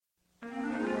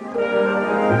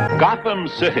Gotham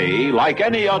City, like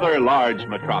any other large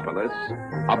metropolis,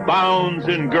 abounds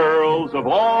in girls of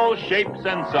all shapes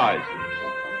and sizes.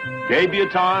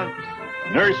 Debutantes,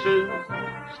 nurses,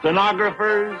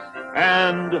 stenographers,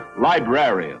 and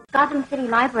librarians. Gotham City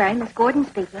Library, Miss Gordon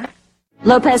speaking.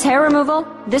 Lopez hair removal.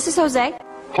 This is Jose.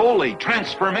 Holy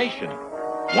transformation.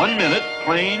 1 minute,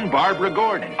 plain Barbara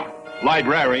Gordon,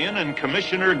 librarian and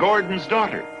Commissioner Gordon's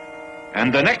daughter.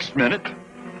 And the next minute,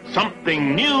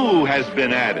 something new has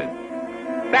been added.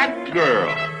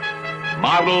 Batgirl,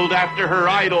 modeled after her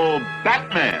idol,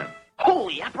 Batman.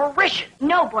 Holy apparition!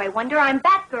 No, Boy Wonder, I'm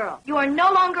Batgirl. You are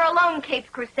no longer alone, Capes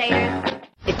Crusaders.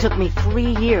 It took me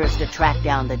 3 years to track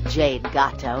down the Jade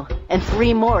Gato, and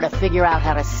 3 more to figure out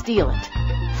how to steal it.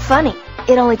 Funny,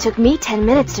 it only took me 10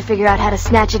 minutes to figure out how to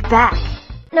snatch it back.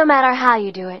 No matter how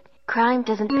you do it, crime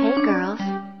doesn't pay, girls.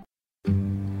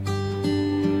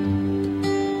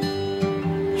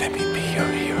 Let me be your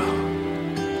hero.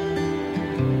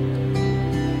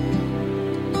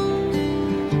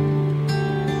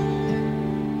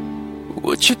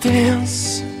 Would you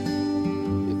dance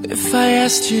if I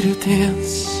asked you to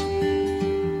dance?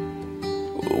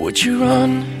 Would you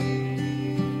run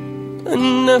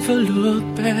and never look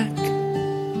back?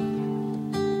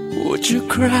 Would you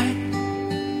cry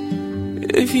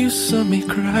if you saw me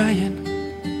crying?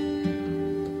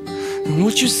 And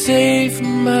would you save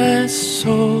my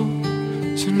soul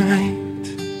tonight?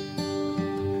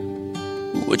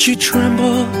 Would you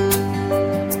tremble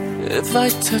if I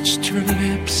touched your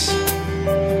lips?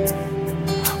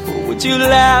 Or would you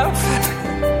laugh?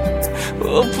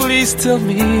 Oh, please tell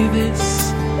me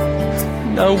this.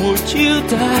 Now would you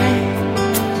die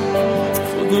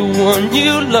for the one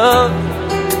you love?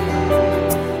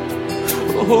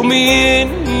 Hold me in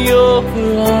your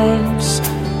arms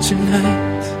tonight.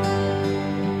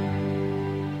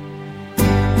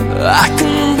 I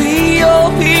can be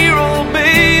your hero,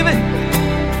 baby.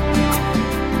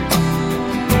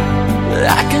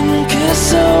 I can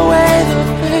kiss away the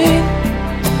pain.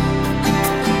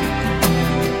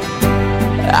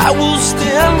 I will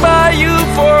stand by you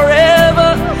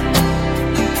forever.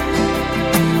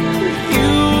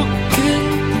 You can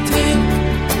take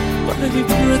my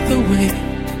breath away.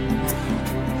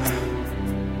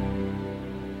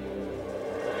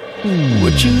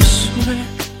 Would you swear?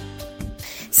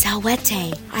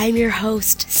 Salvete, I'm your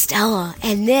host, Stella,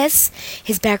 and this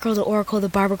is Batgirl to Oracle, the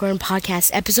Barbara Gordon Podcast,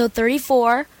 episode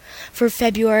 34 for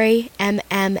February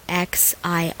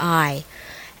MMXII.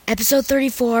 Episode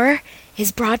 34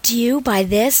 is brought to you by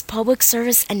this public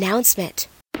service announcement.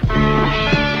 Come on,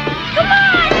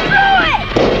 throw it!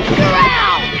 You're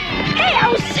out! Hey, I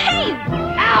was safe!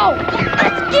 Ow!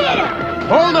 Let's get him!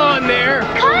 Hold on there!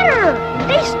 Cutter!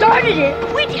 They started it!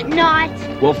 We did not!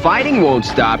 Well, fighting won't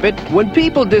stop it. When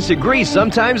people disagree,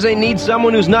 sometimes they need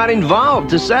someone who's not involved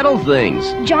to settle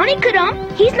things. Johnny could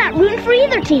he's not rooting for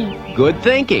either team. Good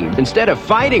thinking. Instead of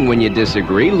fighting when you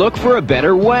disagree, look for a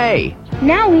better way.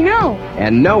 Now we know.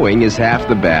 And knowing is half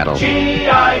the battle.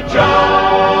 G.I.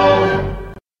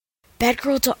 Joe!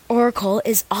 Batgirl to Oracle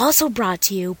is also brought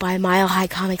to you by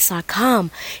MileHighComics.com,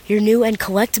 your new and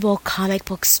collectible comic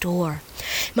book store.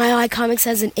 Mile High Comics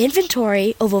has an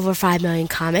inventory of over 5 million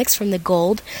comics from the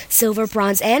gold, silver,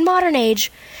 bronze, and modern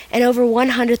age, and over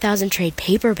 100,000 trade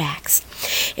paperbacks.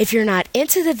 If you're not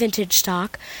into the vintage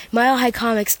stock, Mile High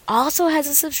Comics also has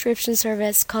a subscription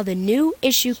service called the New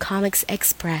Issue Comics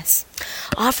Express,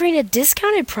 offering a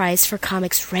discounted price for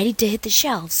comics ready to hit the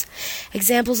shelves.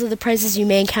 Examples of the prices you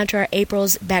may encounter are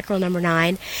April's Batgirl number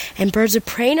 9 and Birds of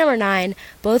Prey number 9,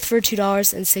 both for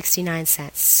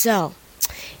 $2.69. So,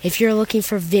 if you're looking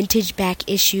for vintage back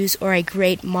issues or a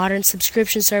great modern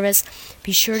subscription service,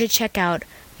 be sure to check out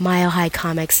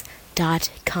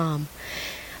milehighcomics.com.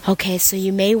 Okay, so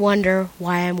you may wonder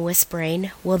why I'm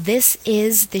whispering. Well, this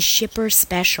is the Shipper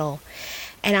Special,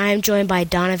 and I am joined by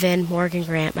Donovan Morgan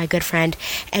Grant, my good friend,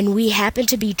 and we happen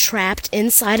to be trapped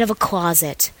inside of a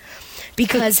closet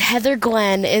because Heather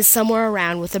Glenn is somewhere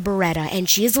around with a Beretta, and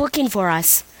she is looking for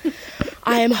us.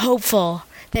 I am hopeful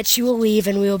that she will leave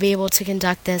and we will be able to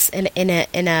conduct this in a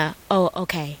oh,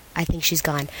 okay, I think she's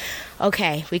gone.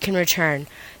 Okay, we can return.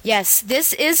 Yes,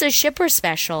 this is a Shipper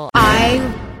Special. I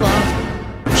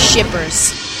love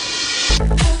shippers.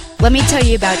 Let me tell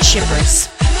you about shippers.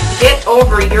 Get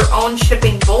over your own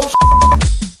shipping bullshit.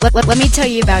 Let me tell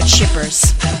you about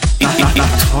shippers.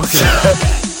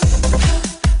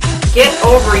 Get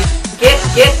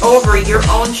over your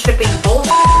own shipping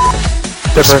bullshit.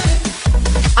 Shipper.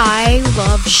 I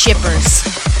love shippers.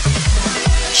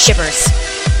 Shippers.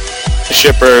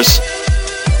 Shippers.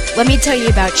 Let me tell you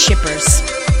about shippers.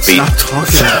 Stop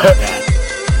talking about that.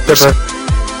 Shipper.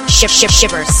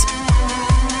 Shippers.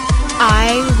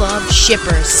 I love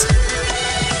shippers.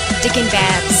 Dick and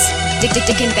Babs. Dick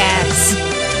and Babs.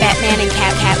 Batman and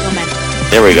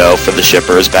Catwoman. There we go for the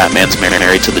shippers. Batman's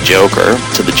married to the Joker.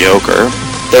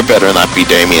 There better not be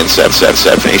Damien said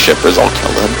Stephanie shippers. I'll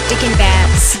kill them. Dick and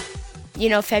Babs. You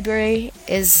know, February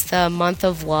is the month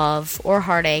of love, or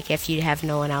heartache if you have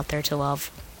no one out there to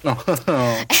love.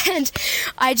 And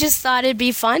I just thought it'd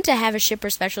be fun to have a shipper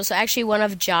special. So actually one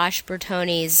of Josh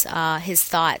Bertoni's, his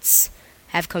thoughts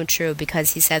have come true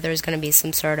because he said there's going to be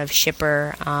some sort of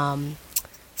shipper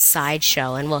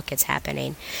sideshow, and look, it's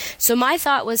happening. So my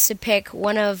thought was to pick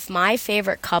one of my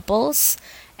favorite couples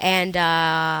and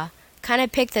kind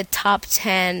of pick the top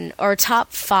 10 or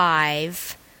top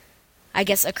 5, I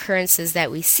guess, occurrences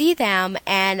that we see them,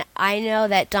 and I know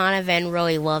that Donovan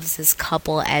really loves this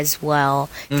couple as well.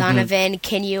 Mm-hmm. Donovan,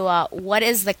 can you, what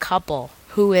is the couple?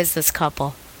 Who is this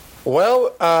couple?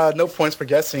 Well, no points for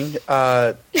guessing.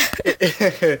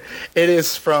 It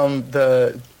is from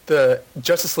the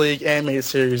Justice League animated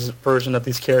series version of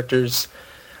these characters.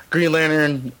 Green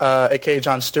Lantern, a.k.a.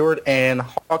 John Stewart, and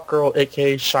Hawkgirl,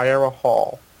 a.k.a. Shiera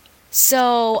Hall.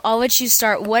 So, I'll let you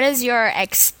start. What is your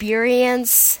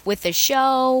experience with the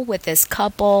show, with this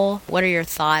couple? What are your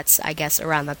thoughts, I guess,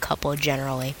 around the couple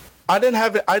generally? I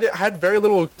had very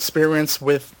little experience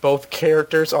with both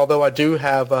characters, although I do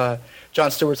have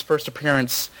John Stewart's first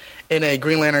appearance in a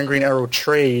Green Lantern Green Arrow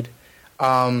trade.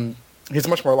 He's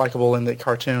much more likable in the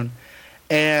cartoon.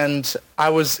 And I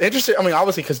was interested, I mean,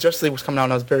 obviously, because Justice League was coming out,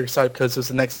 and I was very excited because it was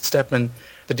the next step in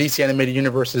the DC Animated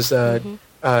Universe's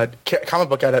comic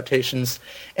book adaptations.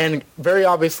 And very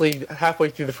obviously, halfway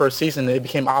through the first season, it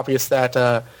became obvious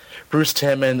that Bruce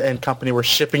Timm and company were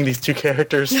shipping these two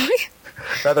characters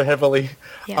rather heavily.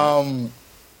 Yeah.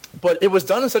 But it was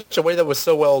done in such a way that was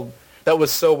so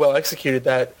well executed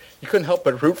that you couldn't help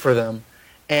but root for them.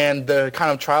 And the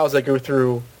kind of trials they go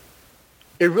through,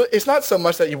 it's not so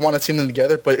much that you want to see them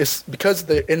together, but it's because of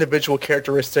the individual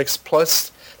characteristics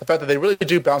plus the fact that they really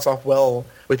do bounce off well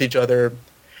with each other,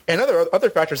 and other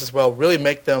factors as well, really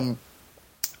make them,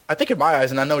 I think in my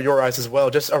eyes, and I know your eyes as well,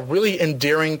 just a really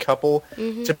endearing couple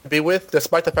to be with,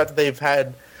 despite the fact that they've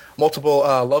had multiple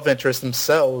love interests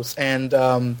themselves. And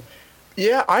some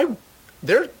of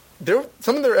their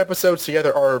episodes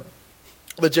together are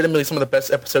legitimately some of the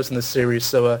best episodes in the series.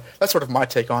 So that's sort of my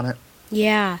take on it.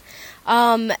 Yeah.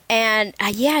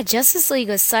 Justice League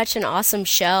was such an awesome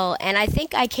show, and I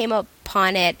think I came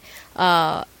upon it,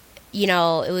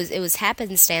 it was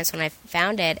happenstance when I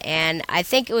found it, and I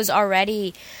think it was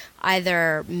already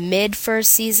either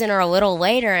mid-first season or a little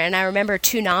later, and I remember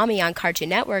Toonami on Cartoon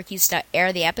Network used to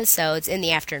air the episodes in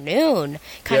the afternoon,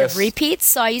 kind of repeats,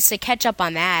 so I used to catch up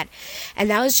on that, and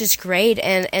that was just great,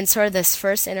 and sort of this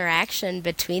first interaction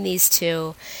between these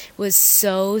two was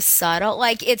so subtle.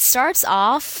 Like, it starts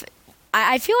off,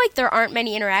 I feel like there aren't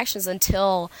many interactions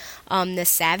until the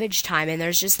Savage time, and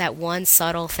there's just that one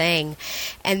subtle thing,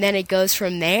 and then it goes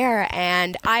from there.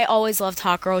 And I always loved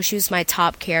Hawkgirl. She was my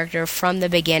top character from the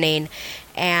beginning,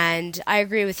 and I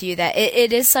agree with you that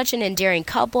it is such an endearing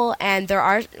couple, and there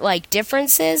are like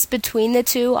differences between the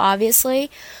two,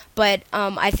 obviously, but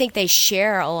I think they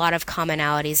share a lot of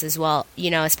commonalities as well,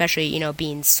 especially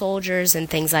being soldiers and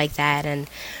things like that. And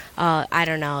I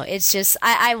don't know, it's just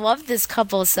I love this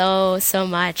couple so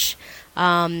much.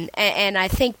 And I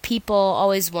think people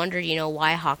always wondered,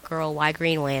 why Hawkgirl, why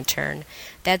Green Lantern?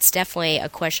 That's definitely a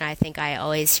question I think I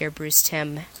always hear Bruce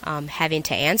Timm having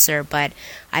to answer, but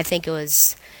I think it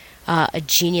was a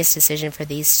genius decision for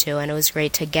these two, and it was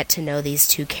great to get to know these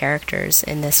two characters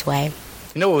in this way.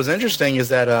 What was interesting is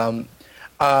that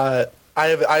I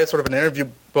have sort of an interview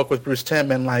book with Bruce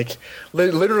Timm, and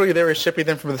literally they were shipping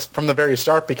them from the very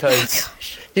start, because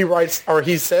he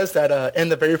says that in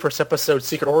the very first episode,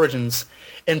 Secret Origins,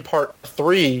 in part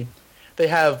 3, they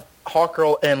have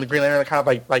Hawkgirl and the Green Lantern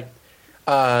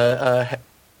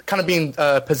kind of being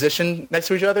positioned next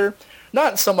to each other.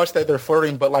 Not so much that they're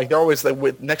flirting, but they're always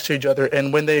next to each other.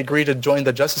 And when they agree to join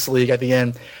the Justice League at the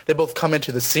end, they both come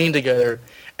into the scene together,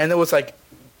 and it was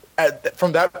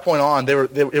from that point on,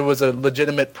 it was a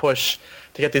legitimate push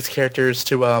to get these characters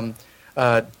to,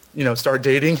 start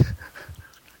dating,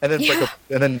 and then break up,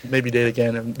 and then maybe date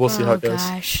again, and we'll see how it goes.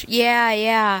 Gosh,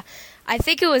 yeah. I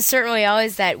think it was certainly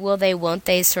always that will they, won't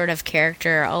they sort of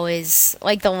character. Always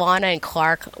like the Lana and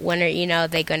Clark. When are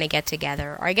they going to get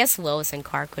together? Or I guess Lois and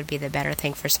Clark would be the better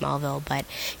thing for Smallville. But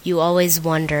you always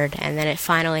wondered, and then it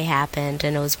finally happened,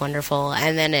 and it was wonderful.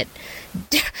 And then it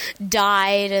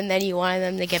died, and then you wanted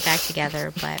them to get back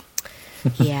together. But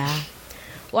yeah.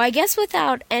 Well, I guess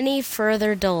without any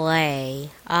further delay,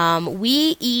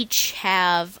 We each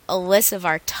have a list of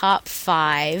our top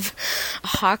 5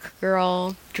 Hawk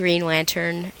Girl Green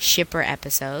Lantern shipper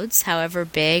episodes, however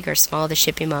big or small the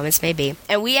shipping moments may be.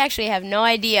 And we actually have no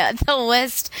idea the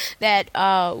list that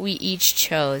we each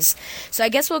chose. So I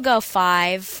guess we'll go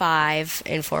 5, 5,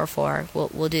 and 4, 4.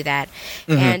 We'll do that.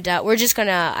 And we're just going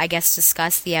to, I guess,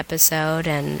 discuss the episode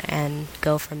and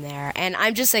go from there. And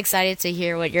I'm just excited to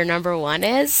hear what your number 1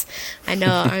 is.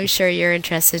 I'm sure you're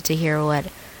interested to hear what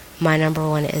my number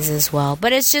 1 is as well.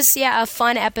 But it's just, a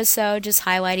fun episode, just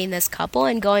highlighting this couple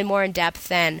and going more in depth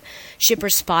than Shipper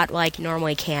Spotlight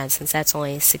normally can, since that's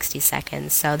only 60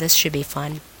 seconds. So this should be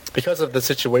fun. Because of the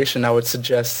situation, I would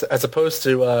suggest, as opposed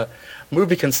to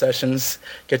movie concessions,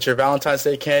 get your Valentine's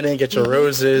Day candy, get your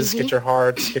roses, get your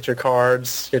hearts, get your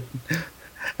cards,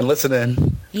 and listen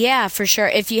in. Yeah, for sure.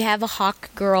 If you have a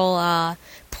Hawk Girl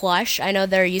plush, I know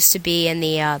there used to be in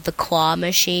the claw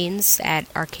machines at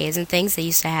arcades and things. They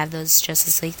used to have those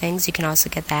Justice League things. You can also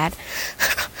get that.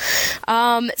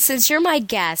 Since you're my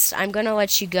guest, I'm going to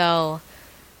let you go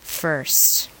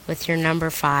first with your number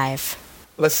 5.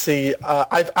 Let's see.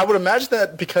 I would imagine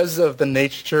that because of the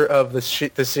nature of the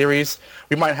series,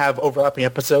 we might have overlapping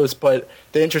episodes, but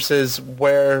the interest is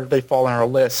where they fall on our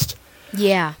list.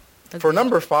 Yeah. For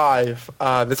number 5,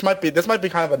 this might be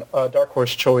kind of a dark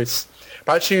horse choice,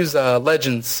 but I choose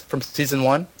Legends from season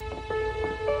 1.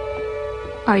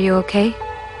 Are you okay?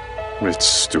 It's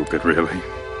stupid, really.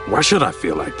 Why should I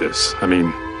feel like this? I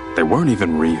mean, they weren't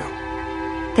even real.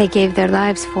 They gave their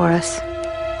lives for us.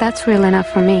 That's real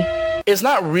enough for me. It's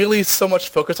not really so much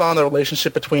focused on the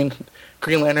relationship between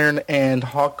Green Lantern and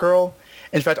Hawkgirl.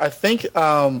 In fact, I think,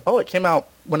 it came out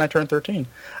when I turned 13.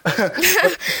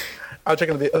 I was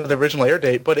checking the original air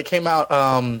date, but it came out,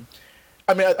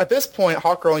 at this point,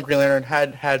 Hawkgirl and Green Lantern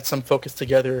had some focus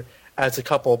together as a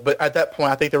couple, but at that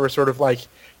point, I think they were sort of like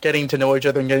getting to know each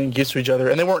other and getting used to each other,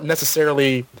 and they weren't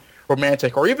necessarily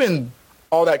romantic or even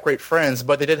all that great friends,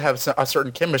 but they did have a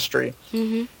certain chemistry.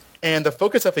 Mm-hmm. And the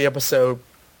focus of the episode,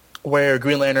 where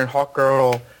Green Lantern,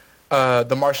 Hawkgirl,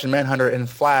 the Martian Manhunter, and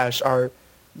Flash are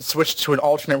switched to an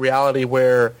alternate reality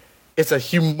where it's a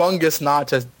humongous nod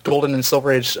to Golden and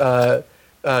Silver Age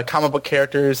comic book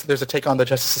characters. There's a take on the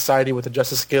Justice Society with the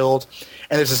Justice Guild,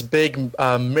 and there's this big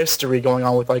mystery going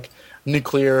on with like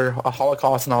nuclear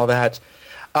holocaust and all that.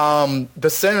 The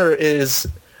center is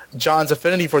John's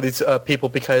affinity for these people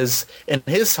because in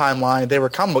his timeline they were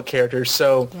comic book characters,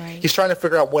 so he's trying to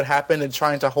figure out what happened and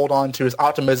trying to hold on to his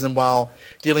optimism while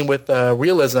dealing with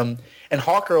realism. And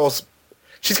Hawkgirl's,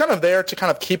 she's kind of there to kind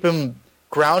of keep him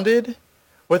grounded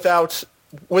without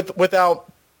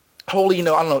wholly,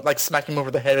 like smacking him over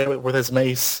the head with his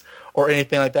mace or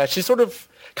anything like that. She sort of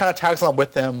kind of tags along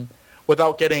with him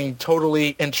without getting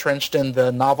totally entrenched in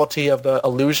the novelty of the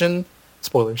illusion.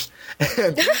 Spoilers.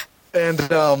 And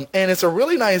it's a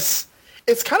really nice.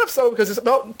 It's kind of so because it's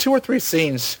about 2 or 3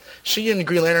 scenes. She and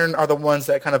Green Lantern are the ones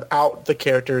that kind of out the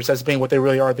characters as being what they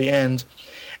really are at the end.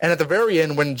 And at the very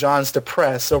end, when John's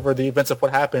depressed over the events of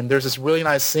what happened, there's this really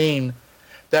nice scene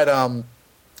that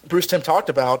Bruce Timm talked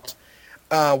about,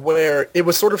 where it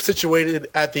was sort of situated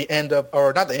at the end of,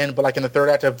 or not the end, but like in the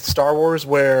 3rd act of Star Wars,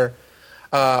 where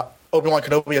Obi-Wan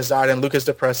Kenobi has died and Luke is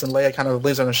depressed and Leia kind of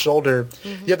leans on his shoulder.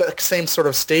 Mm-hmm. You have that same sort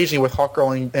of staging with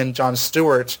Hawkgirl and John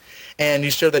Stewart, and you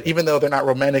show that even though they're not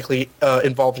romantically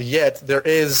involved yet, there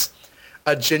is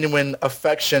a genuine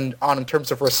affection in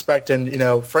terms of respect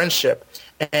and friendship.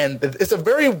 And it's a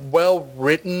very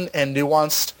well-written and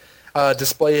nuanced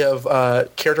display of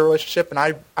character relationship, and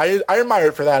I admire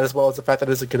it for that as well as the fact that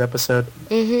it's a good episode.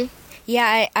 Mm-hmm.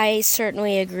 Yeah, I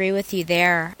certainly agree with you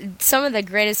there. Some of the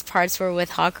greatest parts were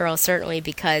with Hawkgirl, certainly,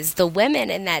 because the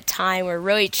women in that time were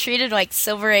really treated like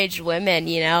Silver Age women,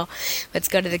 Let's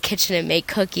go to the kitchen and make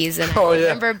cookies. And I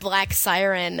remember Black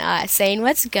Siren saying,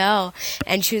 let's go.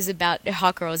 And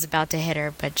Hawkgirl was about to hit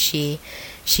her, but she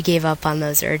gave up on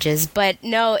those urges. But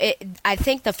no, I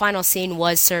think the final scene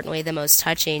was certainly the most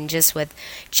touching, just with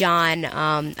John.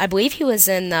 I believe he was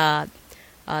in the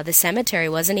cemetery,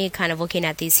 wasn't he, kind of looking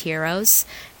at these heroes,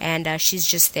 and she's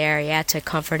just there, to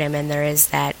comfort him, and there is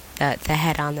that the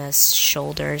head on the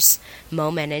shoulders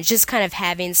moment, and just kind of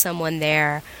having someone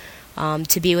there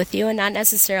to be with you and not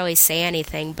necessarily say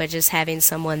anything, but just having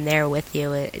someone there with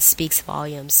you, it speaks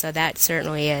volumes. So that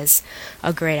certainly is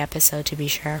a great episode, to be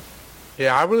sure.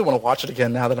 Yeah, I really want to watch it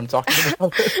again now that I'm talking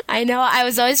about it. I know. I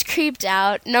was always creeped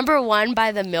out, number 1,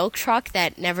 by the milk truck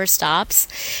that never stops,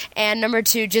 and number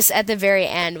 2, just at the very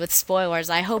end, with spoilers,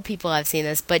 I hope people have seen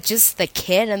this, but just the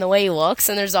kid and the way he looks,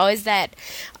 and there's always that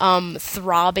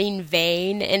throbbing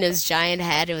vein in his giant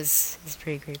head. It was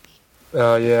pretty creepy.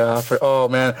 Oh, yeah. Oh,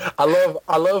 man.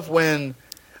 I love when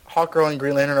Hawkgirl and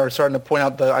Green Lantern are starting to point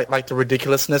out the the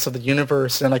ridiculousness of the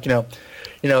universe, and like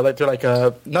like they're like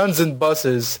nuns in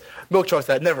buses, milk trucks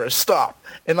that never stop,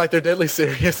 and like they're deadly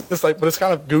serious. It's like, but it's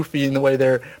kind of goofy in the way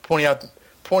they're pointing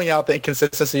out the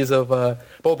inconsistencies of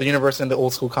both the universe and the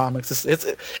old school comics. It's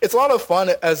a lot of fun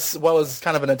as well as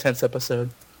kind of an intense episode.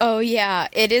 Oh yeah,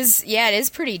 it is. Yeah, it is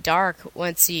pretty dark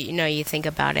once you think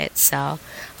about it. So,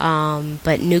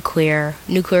 but nuclear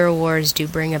wars do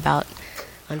bring about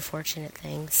unfortunate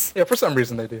things. Yeah, for some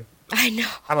reason they do. I know.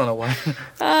 I don't know why.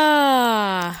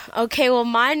 Okay, well,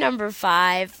 my number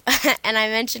 5, and I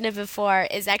mentioned it before,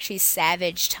 is actually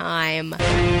Savage Time. A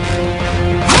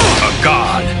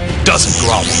god doesn't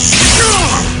grovel.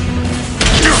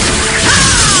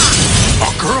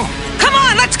 A girl? Come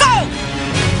on, let's go!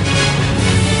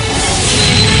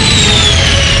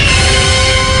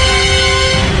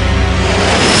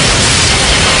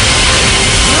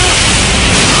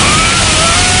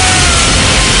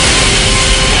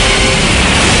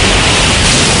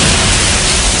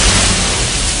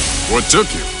 What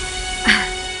took you?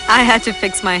 I had to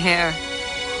fix my hair.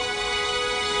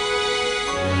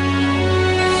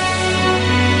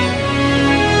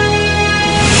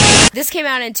 This came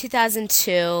out in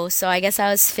 2002, so I guess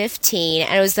I was 15,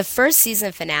 and it was the first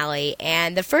season finale,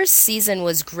 and the first season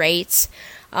was great.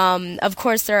 Of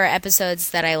course, there are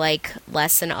episodes that I like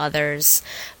less than others,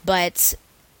 but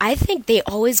I think they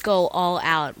always go all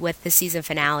out with the season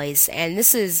finales, and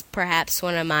this is perhaps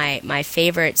one of my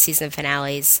favorite season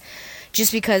finales,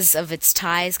 just because of its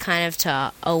ties kind of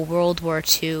to a World War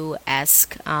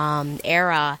II-esque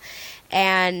era.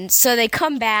 And so they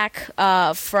come back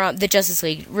from the Justice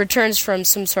League, returns from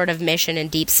some sort of mission in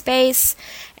deep space,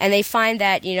 and they find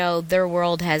that, their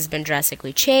world has been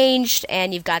drastically changed,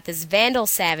 and you've got this Vandal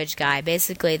Savage guy,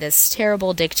 basically this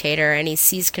terrible dictator, and he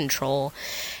seized control.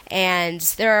 And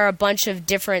there are a bunch of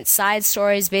different side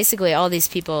stories. Basically, all these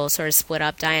people sort of split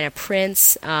up. Diana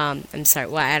Prince, I'm sorry,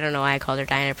 well, I don't know why I called her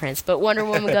Diana Prince, but Wonder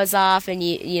Woman goes off, and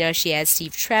she has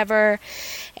Steve Trevor,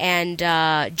 and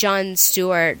John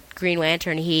Stewart, Green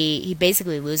Lantern. He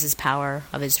basically loses power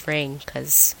of his ring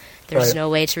because there's no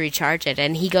way to recharge it,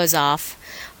 and he goes off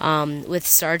with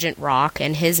Sergeant Rock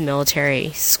and his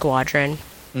military squadron.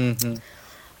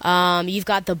 Mm-hmm. You've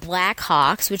got the Black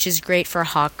Hawks, which is great for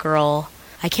Hawkgirl.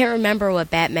 I can't remember what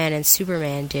Batman and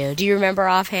Superman do. Do you remember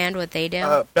offhand what they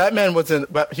do? Batman was in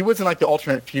like the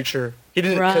alternate future. He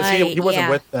didn't because he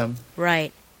wasn't with them.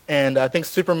 Right. And I think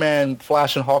Superman,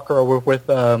 Flash, and Hawkgirl were with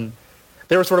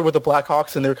they were sort of with the Black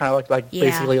Hawks, and they were kind of like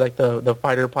basically like the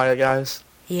fighter pilot guys.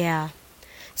 Yeah.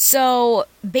 So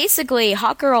basically,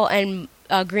 Hawkgirl and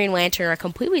Green Lantern are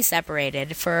completely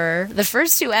separated for the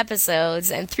first 2 episodes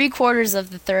and 3/4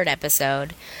 of the 3rd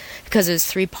episode, because it was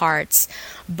 3 parts.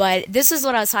 But this is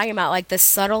what I was talking about, like the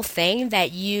subtle thing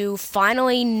that you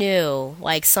finally knew,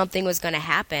 like something was going to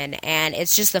happen, and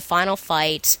it's just the final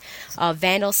fight of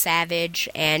Vandal Savage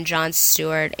and John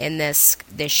Stewart in this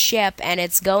ship, and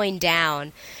it's going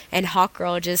down, and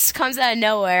Hawkgirl just comes out of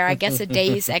nowhere, I guess a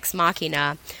deus ex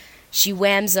machina. She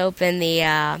whams open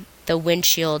the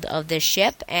windshield of the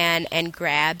ship and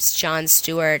grabs John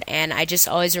Stewart, and I just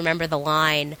always remember the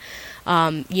line,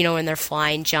 when they're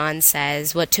flying, John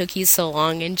says, "What took you so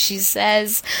long?" And she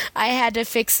says, "I had to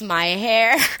fix my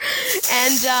hair."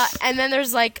 And then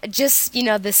there's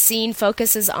the scene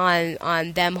focuses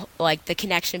on them, like the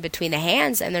connection between the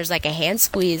hands, and there's like a hand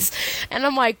squeeze, and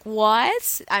I'm like,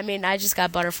 what? I mean, I just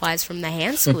got butterflies from the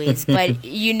hand squeeze, but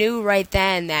you knew right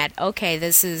then that, okay,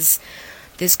 this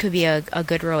could be a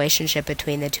good relationship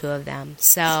between the two of them.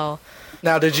 So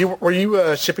now, were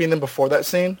you shipping them before that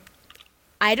scene?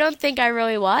 I don't think I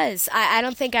really was. I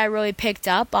don't think I really picked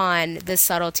up on the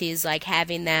subtleties, like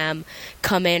having them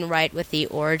come in right with the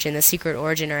secret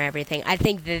origin or everything. I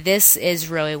think that this is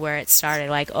really where it started.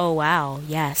 Like, oh, wow,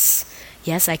 yes,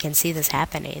 I can see this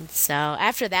happening. So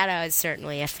after that, I was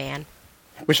certainly a fan.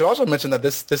 We should also mention that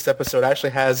this episode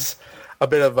actually has a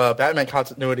bit of Batman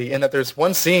continuity in that there's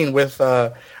one scene with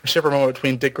a shipper moment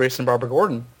between Dick Grayson and Barbara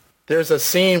Gordon. There's a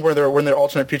scene where they're in their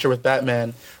alternate future with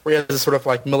Batman, where he has this sort of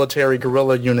like military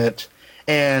guerrilla unit,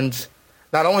 and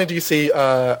not only do you see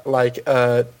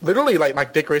literally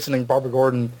like Dick Grayson and Barbara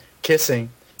Gordon kissing,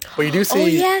 but you do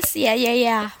see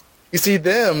yeah. You see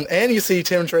them, and you see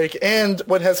Tim Drake, and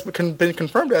what has been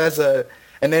confirmed as an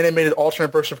animated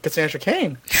alternate version of Cassandra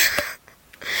Cain.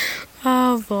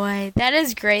 Oh boy, that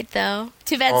is great though.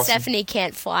 Too bad awesome. Stephanie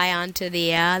can't fly onto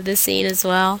the scene as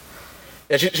well.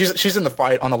 Yeah, she's in the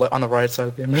fight on the right side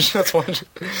of the image. That's why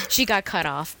she got cut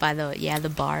off by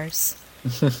the bars.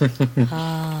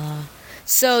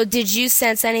 So, did you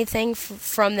sense anything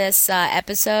from this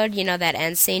episode? That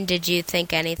end scene. Did you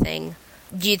think anything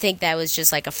do you think that was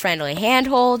just like a friendly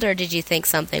handhold, or did you think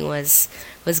something was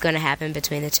going to happen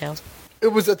between the two?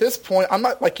 It was at this point, I'm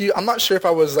not like you, I'm not sure if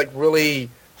I was like really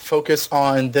focused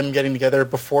on them getting together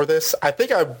before this. I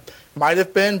think I might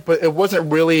have been, but it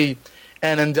wasn't really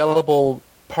an indelible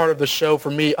part of the show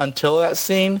for me until that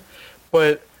scene.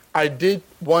 But I did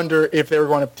wonder if they were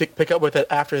going to pick up with it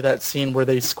after that scene where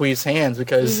they squeeze hands,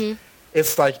 because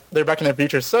it's like they're back in the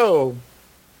future. So,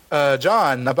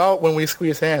 John, about when we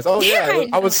squeeze hands. Oh yeah,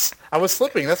 I was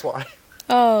slipping. That's why.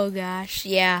 Oh gosh,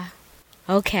 yeah.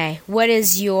 Okay, what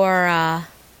is your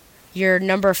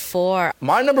number 4?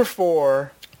 My number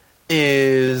 4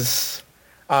 is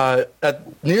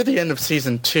near the end of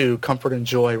season 2, Comfort and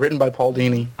Joy, written by Paul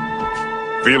Dini.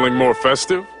 Feeling more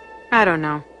festive? I don't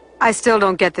know. I still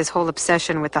don't get this whole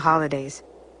obsession with the holidays.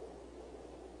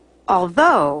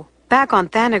 Although, back on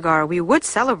Thanagar, we would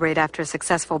celebrate after a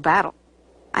successful battle.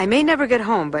 I may never get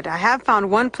home, but I have found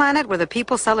one planet where the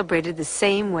people celebrated the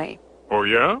same way. Oh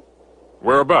yeah?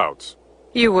 Whereabouts?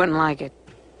 You wouldn't like it.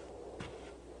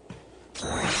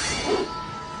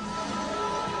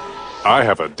 I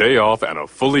have a day off and a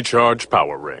fully charged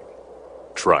power ring.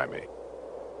 Try me.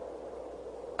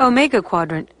 Omega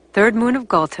Quadrant, third moon of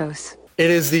Galtos.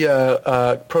 It is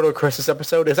the Proto-Crisis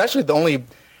episode. It's actually the only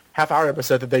half-hour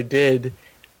episode that they did,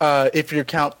 if you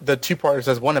count the two-parters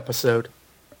as one episode.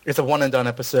 It's a one-and-done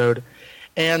episode.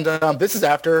 And this is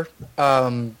after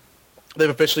they've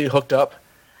officially hooked up.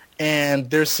 And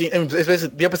the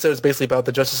episode is basically about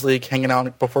the Justice League hanging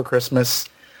out before Christmas,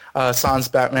 sans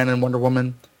Batman and Wonder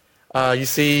Woman. You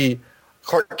see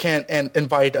Clark Kent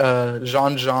invite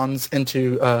Jean Johns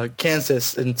into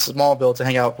Kansas in Smallville to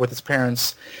hang out with his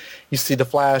parents. You see the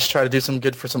Flash try to do some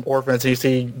good for some orphans. And you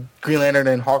see Green Lantern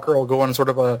and Hawkgirl go on sort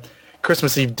of a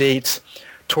Christmas Eve date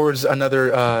towards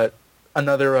another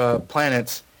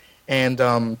planet. And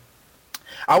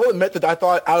I will admit that I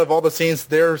thought out of all the scenes,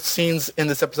 their scenes in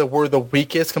this episode were the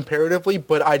weakest comparatively,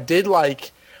 but I did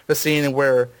like the scene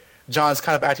where John's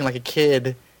kind of acting like a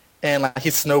kid, and like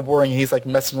he's snowboarding and he's like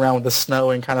messing around with the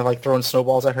snow and kind of like throwing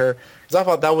snowballs at her. Because I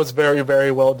thought that was very,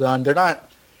 very well done. There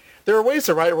are ways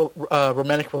to write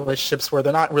romantic relationships where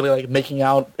they're not really like making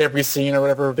out every scene or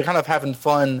whatever. They're kind of having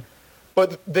fun,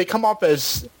 but they come off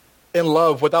as in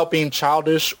love without being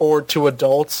childish or too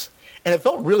adults, and it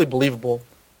felt really believable.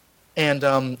 And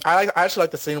I actually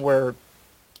like the scene where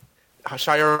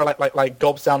Shire like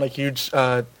gulps down a huge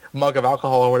mug of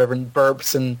alcohol or whatever and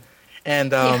burps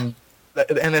and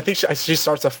I think she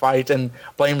starts a fight and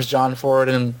blames John for it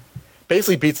and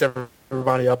basically beats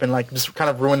everybody up and like just kind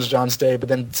of ruins John's day, but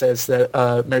then says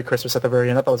that Merry Christmas at the very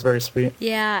end. I thought it was very sweet.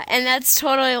 Yeah, and that's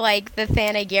totally like the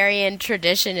Thanagarian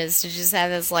tradition, is to just have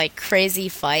this like crazy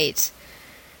fight.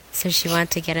 So she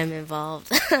wanted to get him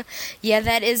involved. Yeah,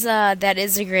 that is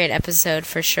a great episode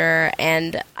for sure,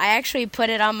 and I actually put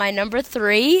it on my number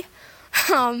 3.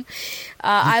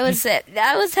 I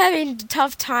was having a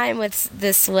tough time with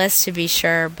this list, to be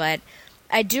sure, but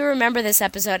I do remember this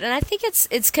episode, and I think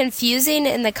it's confusing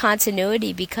in the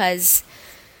continuity because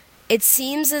it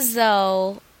seems as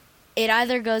though it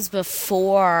either goes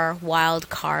before Wild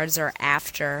Cards or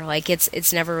after. Like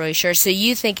it's never really sure. So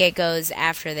you think it goes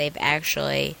after they've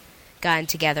actually gotten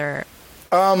together?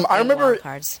 I remember Wild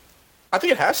Cards. I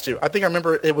think it has to. I think I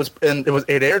remember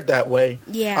it aired that way.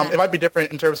 Yeah. It might be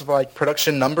different in terms of like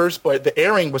production numbers, but the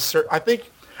airing was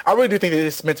I really do think that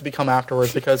it's meant to become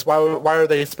afterwards, because why are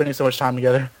they spending so much time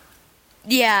together?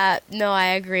 Yeah, no, I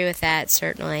agree with that,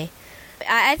 certainly.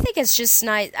 I think it's just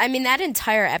nice. I mean, that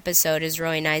entire episode is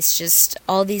really nice. Just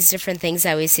all these different things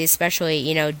that we see, especially,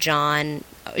 Jean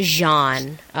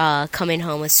coming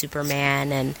home with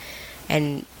Superman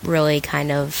and really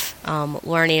kind of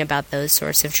learning about those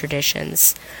sorts of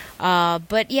traditions.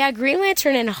 But yeah, Green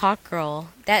Lantern and Hawkgirl,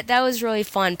 that was really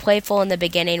fun. Playful in the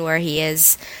beginning, where he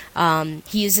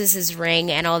uses his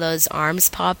ring and all those arms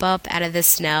pop up out of the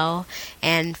snow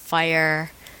and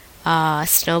fire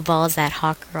snowballs at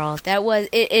Hawkgirl.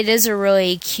 It is a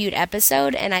really cute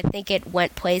episode, and I think it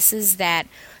went places that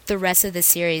the rest of the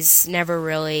series never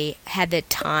really had the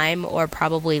time or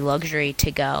probably luxury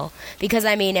to go. Because,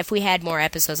 I mean, if we had more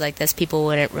episodes like this, people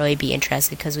wouldn't really be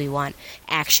interested because we want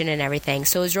action and everything.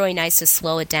 So it was really nice to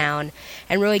slow it down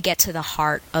and really get to the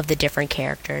heart of the different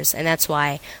characters. And that's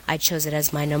why I chose it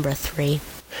as my number 3.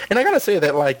 And I gotta say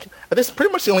that, like, this is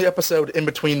pretty much the only episode in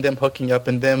between them hooking up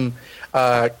and them,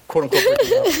 quote-unquote,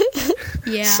 breaking up.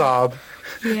 Yeah. Sob.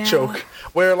 Yeah. Joke.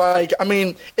 Where, like, I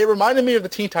mean, it reminded me of the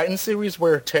Teen Titans series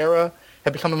where Tara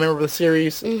had become a member of the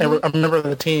series and a member of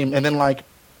the team, and then, like,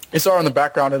 you saw her in the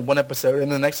background in one episode, and in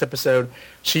the next episode,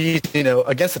 she's,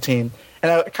 against the team.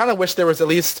 And I kind of wish there was at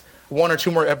least one or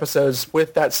two more episodes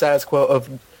with that status quo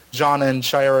of John and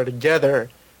Shira together,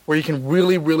 where you can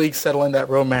really, really settle in that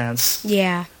romance.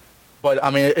 Yeah. But,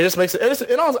 I mean, it just makes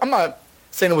it I'm not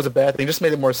saying it was a bad thing. It just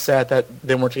made it more sad that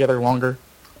they weren't together longer.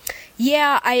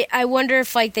 Yeah, I wonder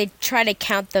if, like, they try to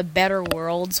count the Better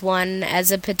Worlds one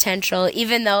as a potential,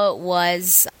 even though it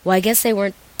was... Well, I guess they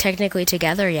weren't technically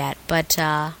together yet, but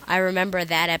I remember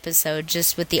that episode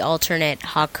just with the alternate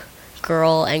Hawk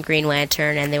Girl and Green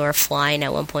Lantern, and they were flying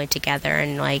at one point together,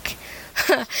 and, like,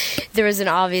 there was an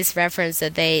obvious reference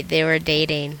that they were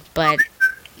dating, but,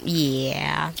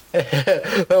 yeah.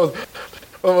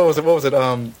 What was it?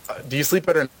 Do you sleep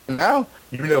better now?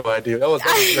 You know I do. That was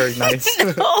very nice.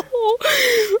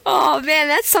 Oh, man,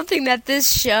 that's something that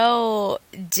this show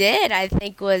did, I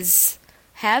think, was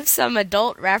have some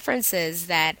adult references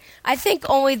that I think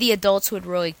only the adults would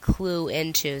really clue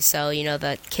into, so, you know,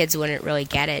 the kids wouldn't really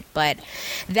get it. But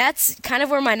that's kind of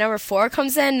where my number 4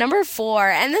 comes in. Number 4,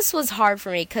 and this was hard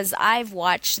for me because I've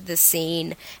watched the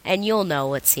scene, and you'll know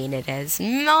what scene it is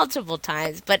multiple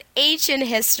times, but Ancient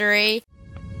History.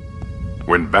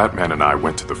 When Batman and I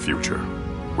went to the future,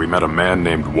 we met a man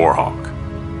named Warhawk.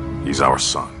 He's our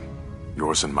son.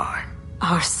 Yours and mine.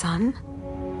 Our son?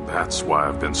 That's why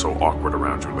I've been so awkward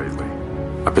around you lately.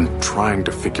 I've been trying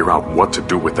to figure out what to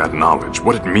do with that knowledge,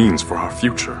 what it means for our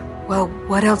future. Well,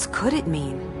 what else could it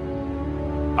mean?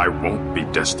 I won't be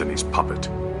Destiny's puppet.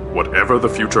 Whatever the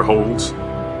future holds,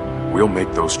 we'll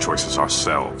make those choices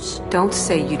ourselves. Don't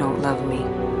say you don't love me.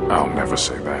 I'll never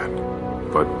say that.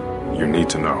 But you need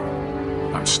to know,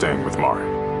 I'm staying with Mari.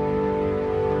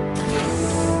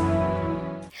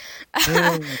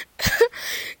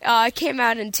 It came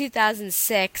out in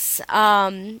 2006.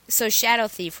 So Shadow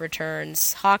Thief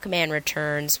returns, Hawkman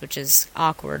returns, which is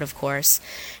awkward, of course,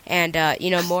 and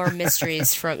more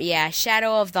mysteries from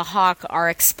Shadow of the Hawk are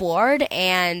explored,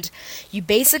 and you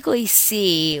basically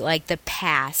see like the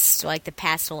past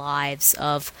lives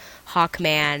of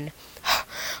Hawkman,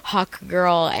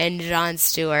 Hawkgirl, and John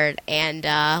Stewart, and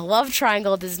Love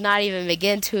Triangle does not even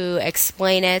begin to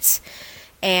explain it.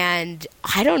 And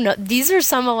I don't know. These are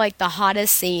some of like the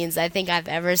hottest scenes I think I've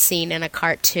ever seen in a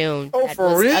cartoon. Oh,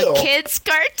 for real? A kid's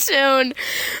cartoon.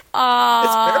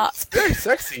 It's very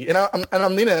sexy, and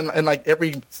I'm meaning it in like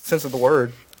every sense of the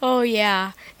word. Oh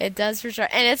yeah, it does for sure.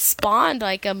 And it spawned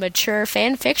like a mature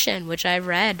fan fiction, which I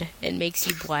read. It makes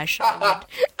you blush. I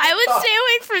would stay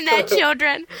away from that,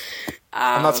 children.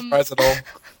 I'm not surprised at all.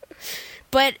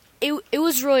 But it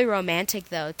was really romantic,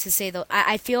 though, to say the.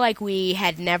 I feel like we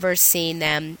had never seen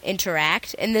them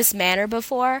interact in this manner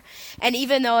before, and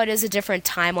even though it is a different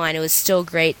timeline, it was still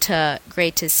great to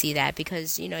see that,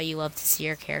 because you love to see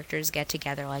your characters get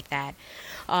together like that.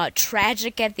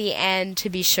 Tragic at the end, to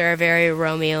be sure, very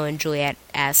Romeo and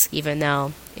Juliet-esque, even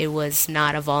though it was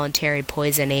not a voluntary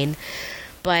poisoning.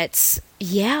 But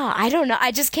yeah, I don't know.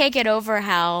 I just can't get over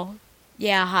how.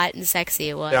 Yeah, hot and sexy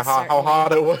it was. Yeah, how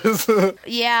hot it was.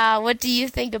 Yeah, what do you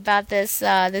think about this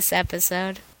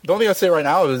episode? The only thing I'll say right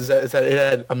now is that it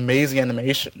had amazing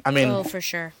animation. I mean, oh, for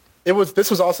sure.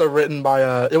 This was also written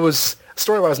by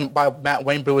story-wise by Matt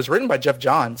Wayne, but it was written by Jeff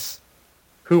Johns,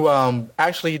 who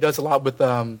actually does a lot with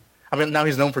now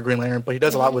he's known for Green Lantern, but he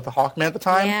does a lot with the Hawkman at the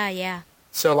time. Yeah.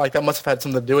 So like that must have had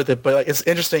something to do with it. But like, it's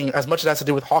interesting, as much as it has to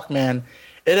do with Hawkman,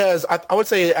 it has I would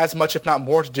say as much, if not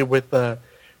more, to do with the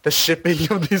shipping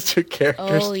of these two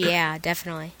characters. Oh, yeah,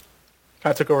 definitely.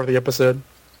 Kind of took over the episode.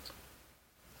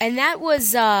 And that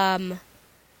was, I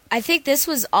think this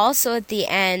was also at the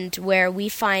end where we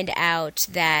find out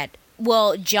that,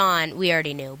 well, John, we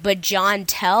already knew, but John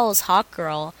tells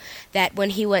Hawkgirl that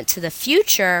when he went to the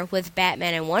future with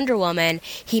Batman and Wonder Woman,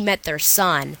 he met their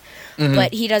son. Mm-hmm.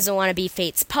 But he doesn't want to be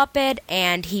Fate's puppet,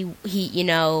 and he's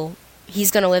going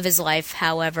to live his life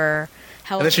however...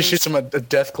 And then she shoots him a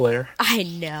death glare. I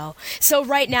know. So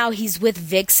right now he's with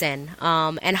Vixen,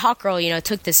 and Hawkgirl,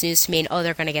 took this news to mean,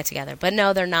 they're going to get together. But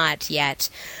no, they're not yet.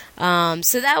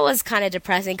 So that was kind of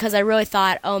depressing, because I really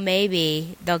thought,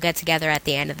 maybe they'll get together at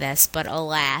the end of this. But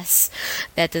alas,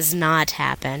 that does not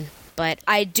happen. But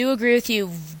I do agree with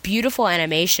you. Beautiful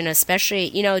animation, especially,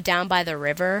 down by the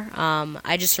river.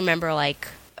 I just remember,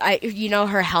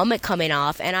 her helmet coming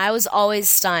off, and I was always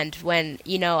stunned when,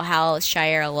 how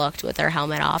Shira looked with her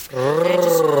helmet off.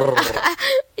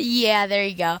 Yeah, there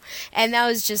you go. And that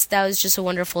was just a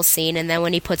wonderful scene. And then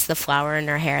when he puts the flower in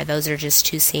her hair, those are just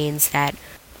two scenes that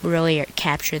really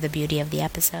capture the beauty of the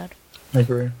episode. I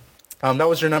agree. That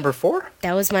was your number 4?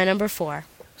 That was my number 4.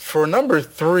 For number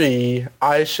 3,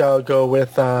 I shall go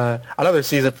with another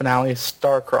season finale,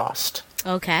 Star-Crossed.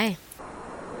 Okay.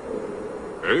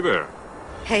 Hey there.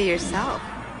 Hey yourself.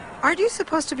 Aren't you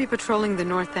supposed to be patrolling the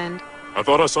North End? I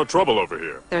thought I saw trouble over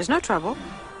here. There's no trouble.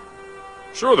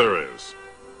 Sure there is.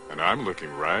 And I'm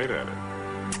looking right at it.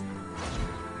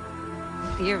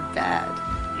 You're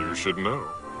bad. You should know.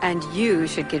 And you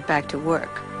should get back to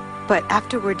work. But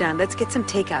after we're done, let's get some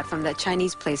takeout from that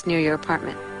Chinese place near your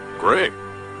apartment. Great.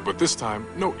 But this time,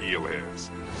 no eelheads.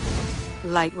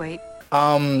 Lightweight.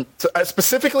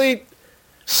 Specifically,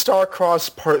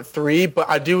 Star-Crossed Part 3, but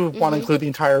I do want to include the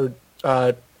entire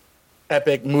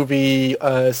epic movie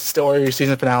story,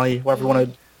 season finale, however you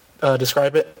want to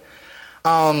describe it.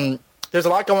 There's a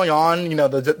lot going on. You know,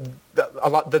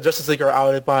 the Justice League are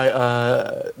outed by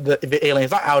the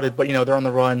aliens. Not outed, but, you know, they're on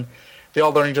the run. They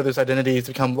all learn each other's identities,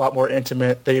 become a lot more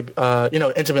intimate. They,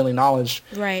 intimately knowledge.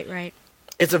 Right.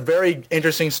 It's a very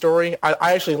interesting story.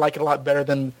 I actually like it a lot better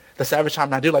than the Savage Time.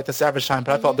 And I do like the Savage Time,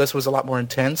 but I thought this was a lot more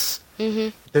intense. Mm-hmm.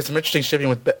 There's some interesting shipping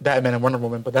with Batman and Wonder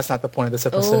Woman, but that's not the point of this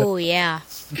episode. Oh, yeah.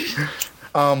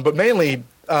 But mainly,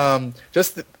 I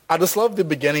just love the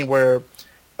beginning where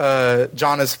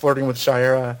John is flirting with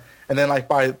Shira, and then like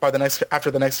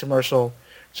after the next commercial,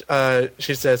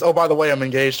 she says, "Oh, by the way, I'm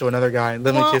engaged to another guy." And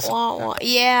Lily kisses.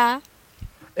 Yeah.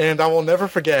 And I will never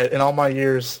forget in all my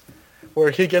years where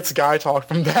he gets guy talk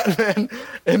from Batman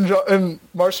and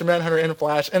Martian Manhunter and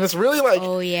Flash, and it's really like,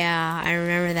 oh yeah, I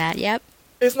remember that. Yep.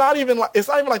 It's not even like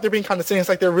they're being condescending. It's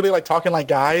like they're really like talking like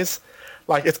guys.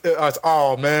 Like it's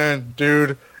oh man,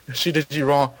 dude, she did you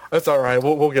wrong. That's all right.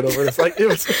 We'll get over this. Like it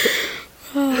was.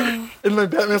 And then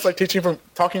Batman's like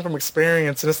talking from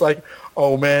experience, and it's like,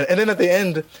 oh man. And then at the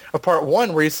end of part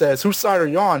 1, where he says, "Whose side are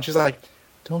you on?" She's like,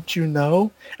 "Don't you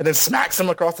know?" And then smacks him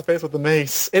across the face with the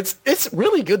mace. It's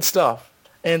really good stuff,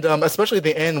 and especially at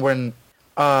the end when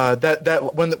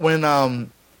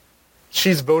when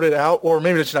she's voted out, or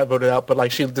maybe she's not voted out, but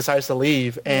like she decides to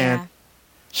leave, and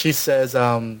she says,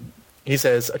 he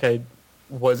says, "Okay,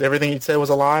 was everything you said was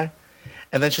a lie?"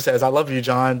 And then she says, "I love you,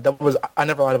 John. I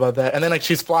never lied about that." And then like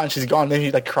she's flying, she's gone. And then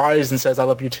he like cries and says, "I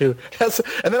love you too."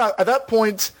 And then at that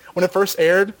point, when it first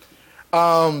aired,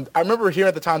 I remember hearing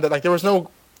at the time that like there was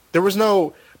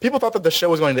no people thought that the show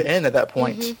was going to end at that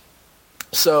point. Mm-hmm.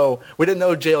 So we didn't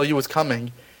know JLU was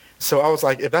coming. So I was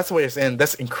like, if that's the way it's in,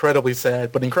 that's incredibly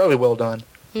sad, but incredibly well done.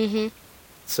 Mm-hmm.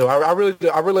 So I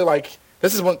really like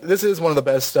this is one of the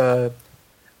best GL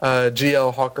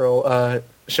Hawkgirl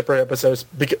shipper episodes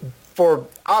for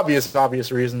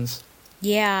obvious reasons.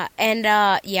 Yeah, and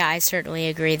I certainly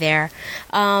agree there.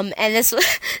 And this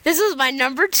was my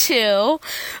number 2.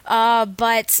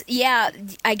 But yeah,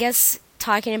 I guess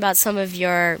talking about some of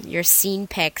your scene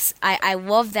picks, I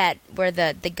love that where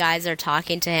the guys are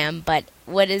talking to him, but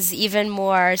what is even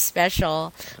more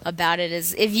special about it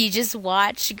is if you just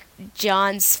watch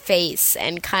John's face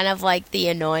and kind of like the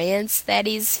annoyance that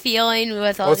he's feeling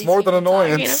with all these people. It's more than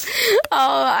annoyance.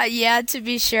 Oh, yeah, to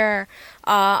be sure.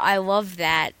 I love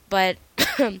that. But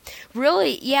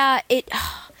really, yeah, it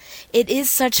is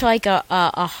such like a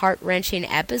heart-wrenching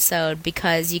episode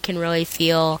because you can really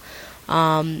feel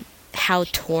how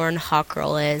torn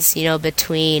Hawkgirl is,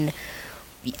 between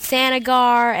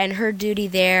Thanagar and her duty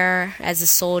there as a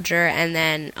soldier, and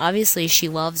then obviously she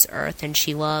loves Earth and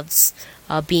she loves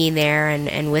being there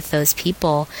and with those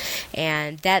people,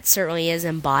 and that certainly is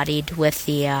embodied with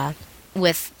the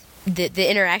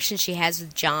interaction she has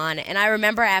with John. And I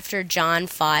remember after John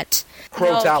fought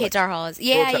Qatar Hall,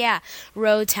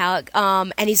 Ro Talik,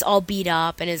 and he's all beat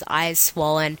up and his eyes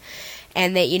swollen.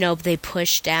 And they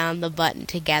push down the button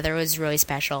together. It was really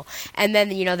special. And then,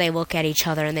 they look at each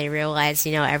other and they realize,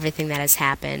 everything that has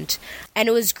happened. And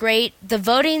it was great. The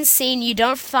voting scene, you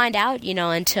don't find out,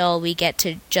 until we get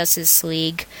to Justice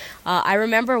League. I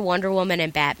remember Wonder Woman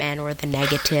and Batman were the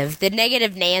negative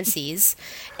Nancys.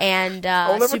 And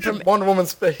I'll never get Wonder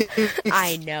Woman's face.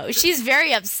 I know. She's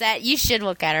very upset. You should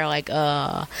look at her like,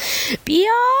 Bia.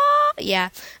 Yeah.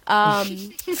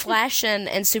 Flash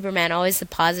and Superman, always the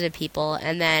positive people,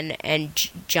 and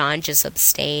John just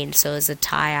abstained, so it was a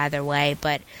tie either way.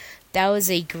 But that was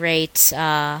a great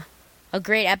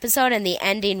episode, and the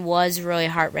ending was really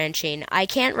heart-wrenching. I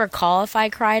can't recall if I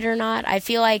cried or not. I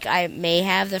feel like I may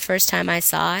have the first time I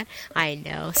saw it. I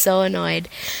know, so annoyed.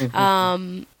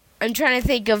 I'm trying to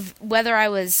think of whether I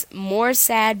was more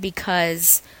sad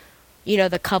because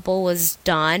the couple was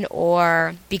done,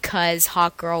 or because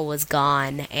Hawkgirl was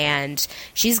gone, and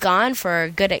she's gone for a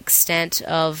good extent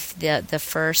of the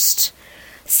first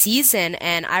season.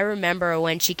 And I remember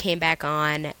when she came back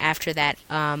on after that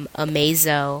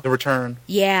Amazo, the return.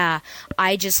 Yeah,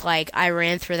 I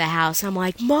ran through the house. I'm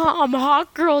like, Mom,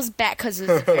 Hawkgirl's back, because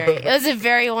it was a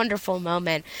very wonderful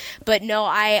moment. But no,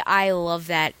 I love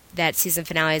that season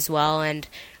finale as well. And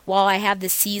while I have the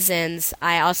seasons,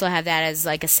 I also have that as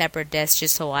like a separate disc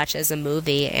just to watch as a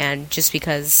movie, and just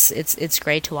because it's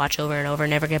great to watch over and over,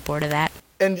 never get bored of that.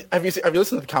 And have you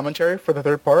listened to the commentary for the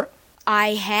third part?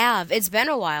 I have. It's been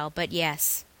a while, but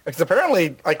yes. Because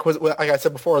apparently, like I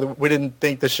said before, we didn't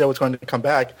think the show was going to come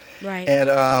back. Right.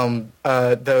 And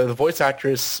the voice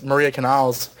actress, Maria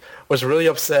Canals, was really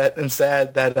upset and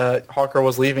sad that Hawkgirl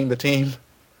was leaving the team.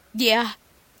 Yeah.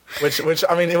 Which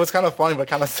I mean, it was kind of funny, but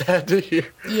kind of sad to hear.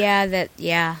 Yeah,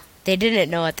 they didn't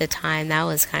know at the time. That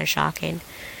was kind of shocking.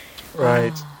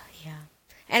 Right. Yeah.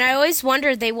 And I always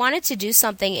wondered, they wanted to do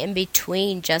something in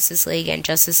between Justice League and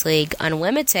Justice League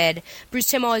Unlimited. Bruce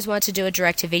Timm always wanted to do a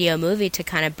direct-to-video movie to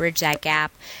kind of bridge that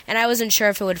gap. And I wasn't sure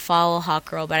if it would follow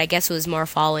Hawkgirl, but I guess it was more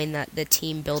following the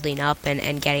team building up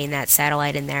and getting that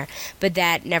satellite in there. But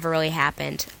that never really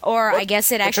happened. Or I guess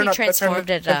it actually transformed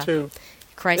into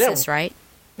Crisis, right?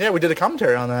 Yeah, we did a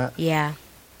commentary on that. Yeah.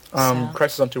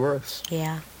 Crisis on Two Earths.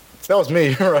 Yeah. So that was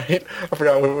me, right? I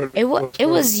forgot. It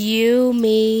was you,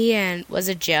 me, and was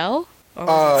it Joe?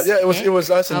 Yeah, it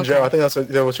was us and Okay. Joe. I think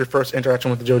that was your first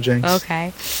interaction with Joe Jinx.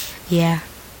 Okay. Yeah.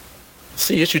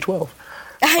 See, issue 12.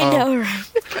 I know,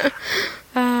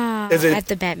 right? Is it at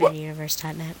the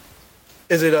BatmanUniverse.net.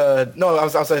 Is it no? I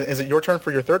was saying, is it your turn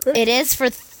for your third pick? It is for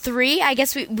 3. I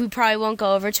guess we probably won't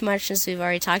go over too much since we've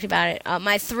already talked about it.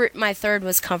 My third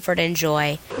was Comfort and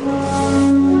Joy.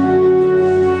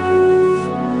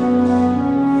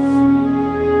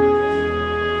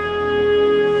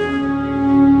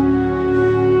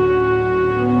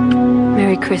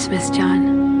 Merry Christmas, John.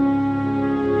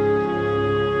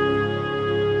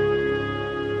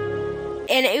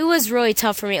 And it was really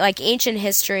tough for me. Like Ancient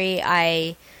History,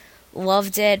 I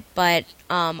loved it, but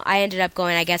I ended up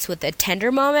going, I guess, with a tender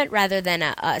moment rather than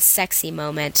a sexy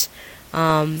moment.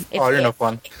 You're no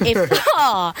fun.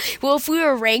 Well, if we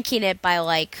were ranking it by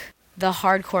like the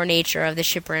hardcore nature of the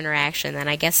shipper interaction, then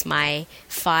I guess my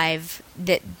 5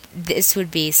 this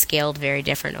would be scaled very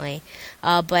differently.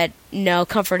 But no,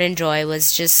 Comfort and Joy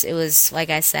was just, it was, like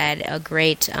I said, a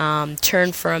great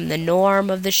turn from the norm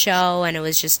of the show, and it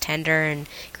was just tender and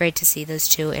great to see those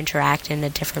two interact in a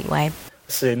different way.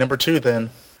 Let's see, number 2 then.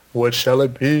 What shall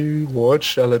it be? What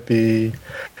shall it be?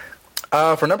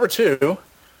 For number 2,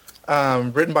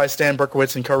 written by Stan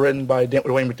Berkowitz and co-written by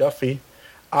Dwayne McDuffie,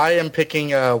 I am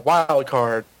picking Wild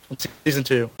Card from season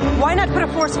 2. Why not put a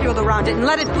force field around it and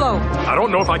let it blow? I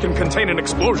don't know if I can contain an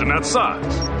explosion that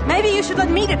size. Maybe you should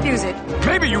let me defuse it.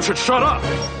 Maybe you should shut up.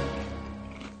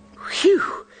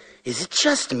 Phew. Is it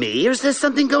just me, or is there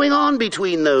something going on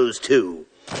between those two?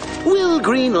 Will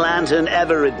Green Lantern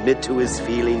ever admit to his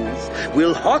feelings?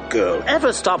 Will Hawkgirl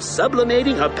ever stop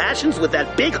sublimating her passions with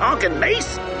that big honkin'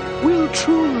 mace? Will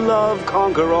true love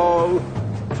conquer all?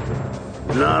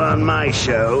 Not on my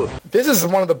show. This is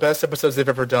one of the best episodes they've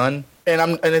ever done,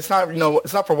 and it's not,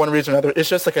 it's not for one reason or another. It's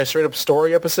just like a straight up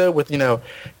story episode with,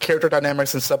 character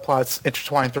dynamics and subplots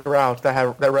intertwined throughout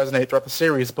that resonate throughout the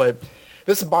series. But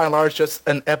this is by and large just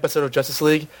an episode of Justice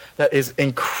League that is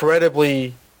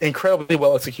incredibly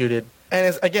well executed.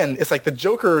 And it's like the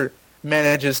Joker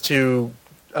manages to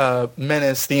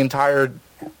menace the entire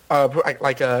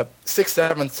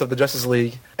 6/7 of the Justice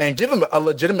League and give them a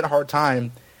legitimate hard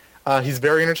time. He's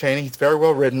very entertaining. He's very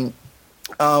well written.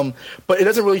 But it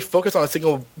doesn't really focus on a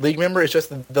single League member. It's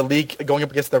just the League going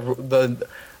up against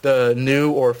the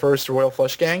new or first Royal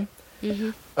Flush Gang,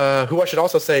 who I should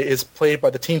also say is played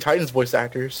by the Teen Titans voice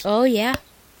actors. Oh, yeah.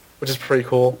 Which is pretty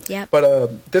cool. Yeah.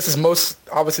 But this is most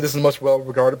well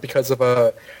regarded because of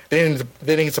they didn't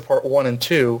get to part 1 and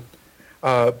 2.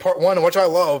 Part 1, which I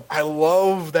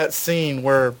love that scene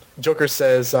where Joker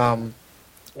says,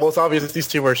 well, it's obvious these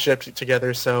two were shipped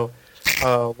together, so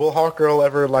will Hawkgirl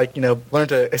ever learn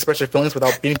to express her feelings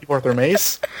without beating people with their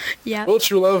mace? Yeah. Will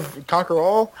true love conquer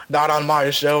all? Not on my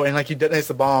show. And he detonates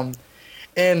the bomb,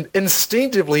 and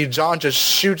instinctively John just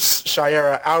shoots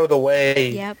Shiera out of the way.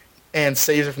 Yep. And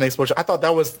saves her from the explosion. I thought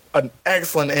that was an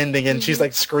excellent ending, and she's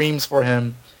screams for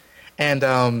him,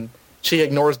 and she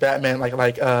ignores Batman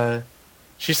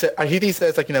she said he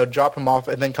says drop him off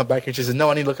and then come back, and she says no,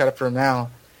 I need to look at it for him now,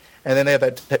 and then they have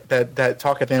that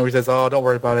talk at the end where he says oh don't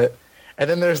worry about it, and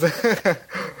then there's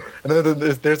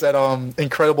there's that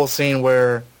incredible scene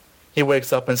where he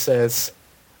wakes up and says,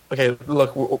 okay,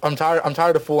 look, I'm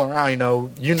tired of fooling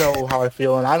around, you know how I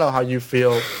feel and I know how you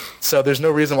feel, so there's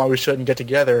no reason why we shouldn't get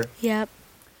together. Yep.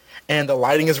 And the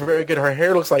lighting is very good. Her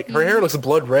hair looks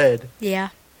blood red. Yeah.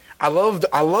 I love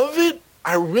it.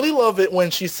 I really love it when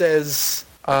she says,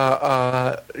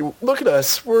 look at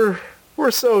us, we're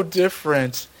so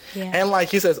different. Yeah. And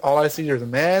he says, all I see is a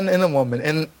man and a woman,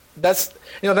 and that's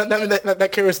that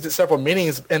carries several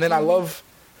meanings. And then I love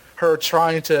her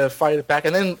trying to fight it back,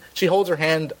 and then she holds her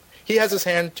hand. He has his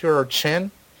hand to her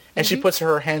chin, and she puts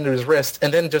her hand to his wrist,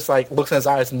 and then just like looks in his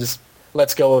eyes and just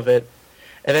lets go of it.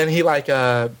 And then he like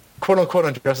quote unquote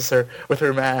undresses her with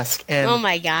her mask, and oh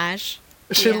my gosh,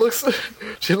 she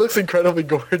looks incredibly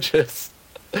gorgeous.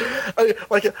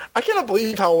 I cannot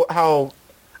believe how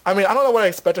I mean, I don't know what I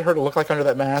expected her to look like under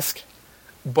that mask,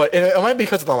 but it might be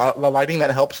because of the lighting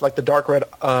that helps, like the dark red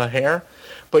hair.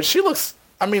 But she looks.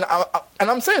 I mean, and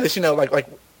I'm saying this, like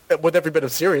with every bit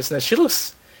of seriousness, she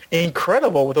looks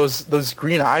incredible with those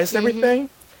green eyes and everything.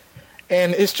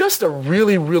 And it's just a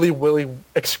really, really, really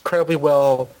incredibly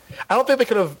well. I don't think they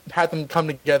could have had them come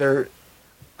together.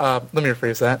 Let me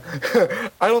rephrase that.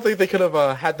 I don't think they could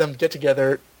have had them get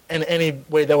together in any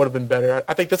way that would have been better.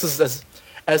 I think this is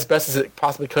as best as it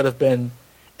possibly could have been,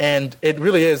 and it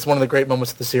really is one of the great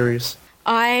moments of the series.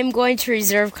 I'm going to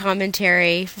reserve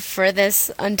commentary for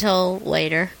this until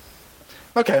later.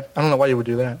 Okay, I don't know why you would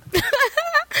do that.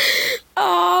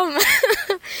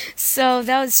 So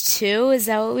that was 2. Is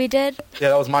that what we did? Yeah,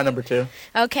 that was my number 2.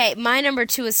 Okay, my number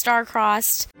 2 is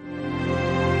Star-Crossed.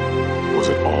 Was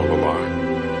it all a lie?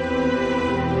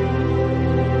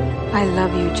 I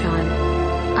love you, John.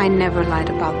 I never lied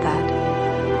about that.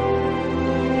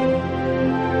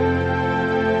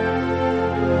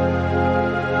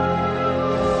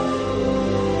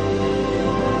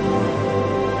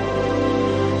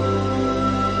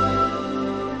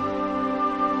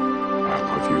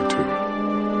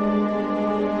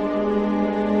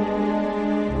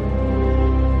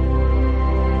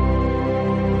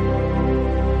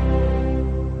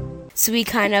 So we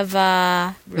kind of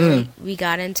we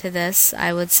got into this,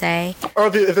 I would say.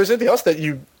 Or if there's anything else that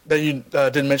you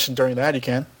didn't mention during that, you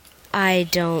can. I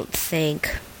don't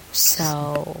think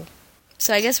so.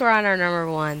 So I guess we're on our number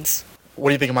 1s. What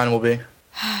do you think mine will be?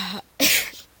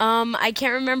 I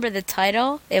can't remember the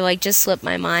title. It just slipped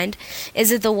my mind.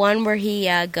 Is it the one where he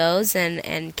goes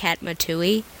and Kat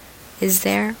Matui is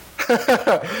there?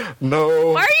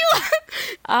 No. Are you?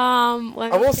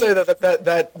 I will say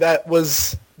that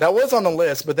was on the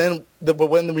list, but then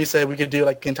when we said we could do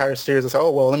like the entire series, I said, oh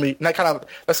well,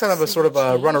 that's kind of a sort of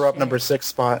a runner-up number 6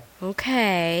 spot.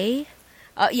 Okay.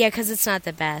 Yeah, because it's not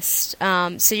the best.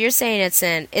 So you're saying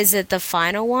is it the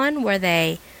final one where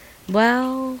they,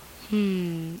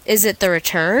 is it The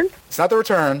Return? It's not The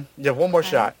Return. You have one more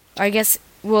shot. Or I guess,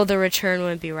 The Return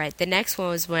wouldn't be right. The next one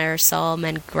was where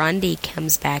Solomon Grundy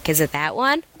comes back. Is it that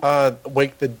one?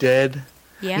 Wake the Dead.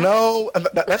 Yeah. No,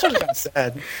 that's actually kind of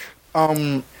sad.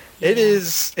 It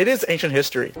is ancient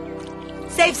history.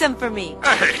 Save some for me.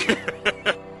 Hey.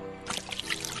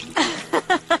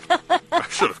 I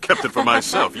should have kept it for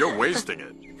myself. You're wasting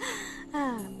it.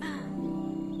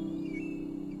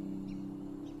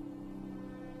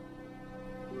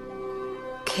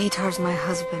 Katar's my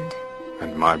husband.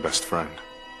 And my best friend.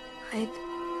 I'd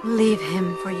leave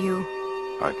him for you.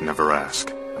 I'd never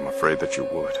ask. I'm afraid that you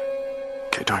would.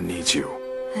 Katar needs you.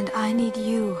 And I need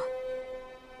you.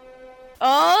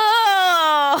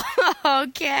 Oh,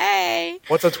 okay.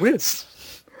 What's a twist?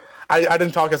 I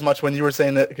didn't talk as much when you were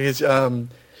saying that because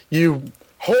you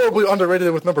horribly underrated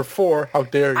it with number 4. How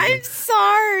dare you? I'm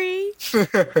sorry.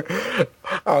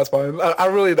 Oh, it's fine. I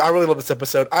really love this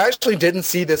episode. I actually didn't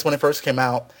see this when it first came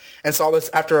out, and saw this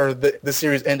after the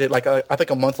series ended. I think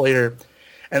a month later,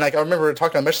 and I remember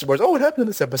talking on message boards. Oh, what happened in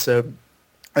this episode?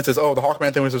 And it says, oh, the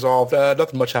Hawkman thing was resolved.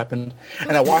 Nothing much happened.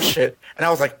 And I watched it, and I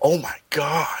was like, oh my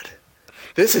god,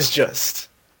 this is just.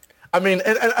 I mean,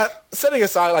 and setting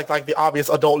aside like the obvious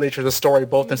adult nature of the story,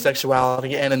 both in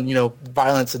sexuality and in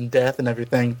violence and death and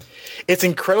everything, it's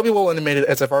incredibly well animated,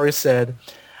 as I've already said.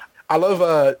 I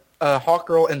love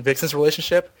Hawkgirl and Vixen's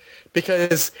relationship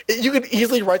because you could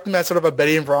easily write them as sort of a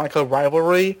Betty and Veronica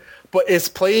rivalry, but it's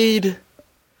played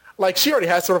like she already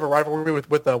has sort of a rivalry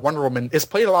with Wonder Woman. It's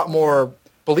played a lot more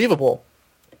believable.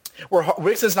 Where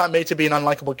Vixen's not made to be an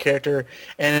unlikable character,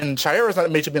 and Shiera's not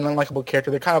made to be an unlikable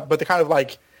character. They're kind of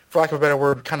like, for lack of a better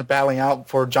word, kind of battling out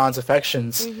for John's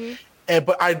affections. Mm-hmm.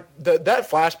 But that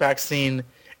flashback scene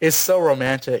is so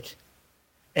romantic,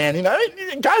 and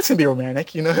guys can be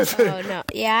romantic, Oh no,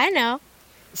 yeah, I know.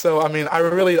 So I mean, I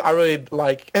really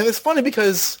like, and it's funny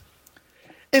because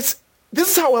this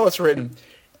is how well it's written.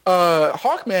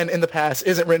 Hawkman in the past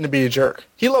isn't written to be a jerk.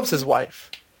 He loves his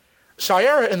wife.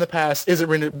 Shiera in the past isn't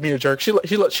written to be a jerk.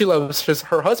 She loves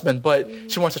her husband, but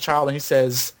she wants a child, and he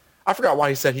says, I forgot why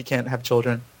he said he can't have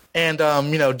children. And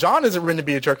John isn't written to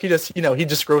be a jerk. He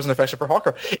just grows an affection for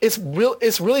Hawker. It's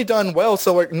really done well.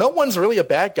 So like, no one's really a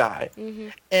bad guy,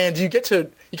 and you kind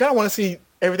of want to see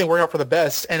everything work out for the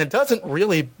best. And it doesn't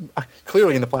really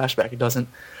clearly in the flashback. It doesn't.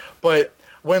 But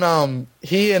when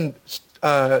he and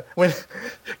when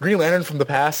Green Lantern from the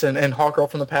past and Hawkgirl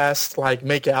from the past like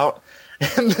make out,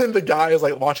 and then the guy is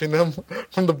like watching them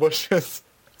from the bushes.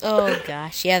 Oh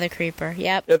gosh, yeah, the creeper.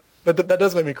 Yep. Yeah, but that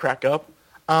does make me crack up.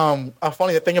 A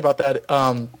funny thing about that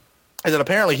is that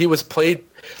apparently he was played.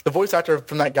 The voice actor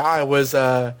from that guy was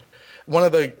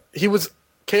he was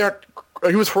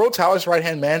Horowitz'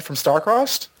 right-hand man from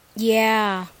Starcrossed.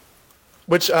 Yeah.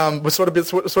 Which was sort of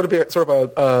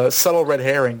a subtle red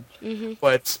herring. Mm-hmm.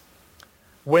 But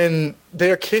when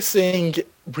they're kissing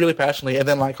really passionately, and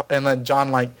then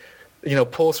John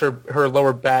pulls her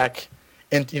lower back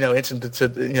and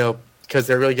into because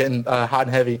they're really getting hot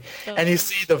and heavy, and you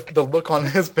see the look on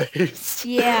his face.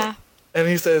 Yeah. And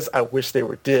he says, "I wish they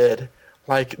were dead."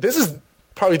 Like, this is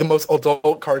probably the most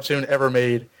adult cartoon ever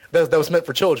made that was meant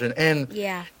for children, and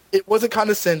it wasn't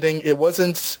condescending. It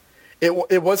wasn't.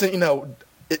 It wasn't.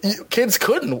 Kids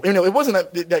couldn't. It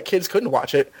wasn't that kids couldn't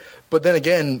watch it, but then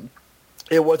again,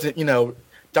 it wasn't.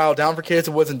 Dialed down for kids.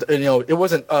 It wasn't. It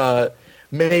wasn't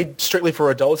made strictly for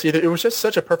adults either. It was just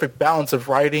such a perfect balance of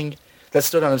writing that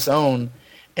stood on its own,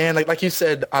 and like you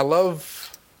said, I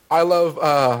love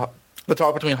the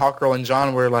talk between Hawkgirl and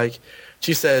John, where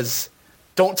she says,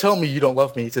 "Don't tell me you don't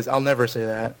love me." He says, "I'll never say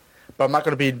that, but I'm not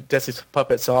going to be Desi's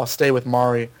puppet, so I'll stay with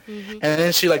Mari." Mm-hmm. And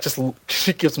then she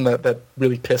she gives him that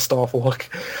really pissed off look,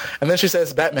 and then she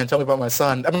says, "Batman, tell me about my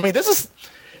son." I mean, this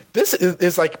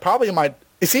is like probably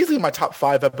it's easily my top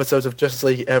 5 episodes of Justice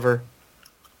League ever.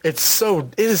 It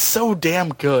is so damn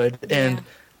good, and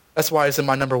that's why it's in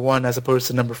my number 1 as opposed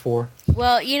to number 4.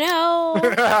 Well,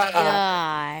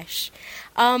 gosh.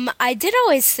 I did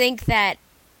always think that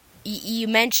you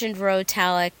mentioned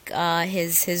Rotalic,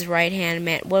 his right-hand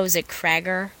man. What was it,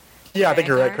 Kragger? Yeah, I think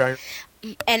you're right, Kragger.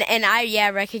 And I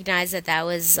recognized that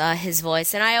was his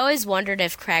voice. And I always wondered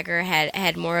if Kragger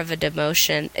had more of a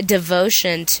devotion to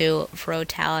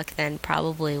Rotalic than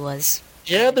probably was.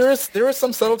 Yeah, there is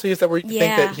some subtleties that where you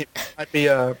think that he might be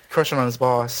crushing on his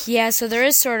boss. Yeah, so there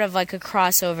is sort of like a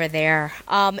crossover there.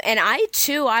 And I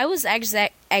was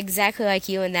exactly like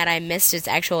you in that I missed its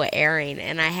actual airing,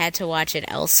 and I had to watch it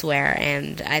elsewhere.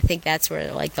 And I think that's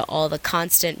where all the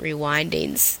constant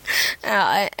rewindings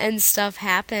and stuff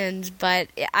happened. But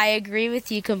I agree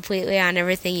with you completely on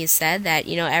everything you said. That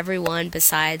everyone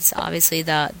besides obviously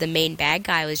the main bad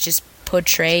guy was just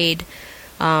portrayed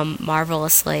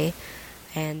marvelously.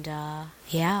 And,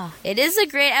 it is a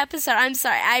great episode. I'm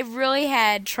sorry. I really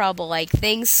had trouble.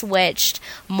 Things switched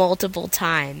multiple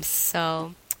times.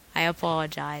 So, I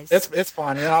apologize. It's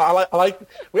fine. I like.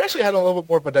 We actually had a little bit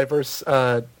more of a diverse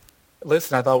list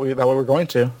than I thought we were going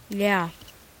to. Yeah.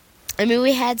 I mean,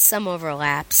 we had some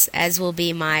overlaps, as will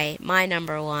be my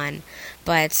number 1.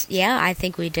 But, yeah, I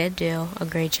think we did do a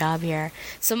great job here.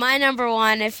 So my number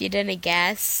 1, if you didn't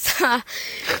guess,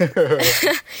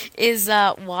 is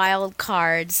Wild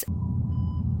Cards.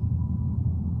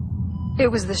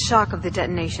 It was the shock of the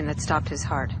detonation that stopped his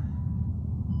heart.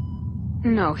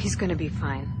 No, he's gonna be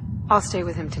fine. I'll stay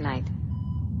with him tonight.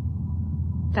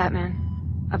 Batman,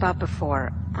 about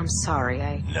before, I'm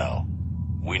sorry, No,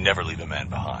 we never leave a man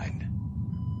behind.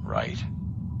 Right?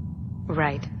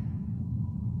 Right.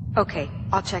 Okay,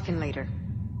 I'll check in later.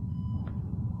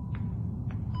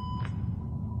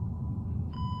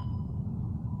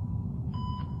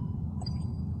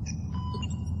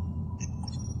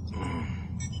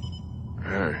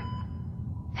 Hey.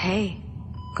 Hey,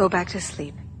 go back to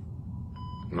sleep.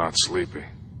 Not sleepy.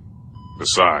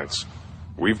 Besides,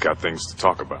 we've got things to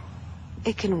talk about.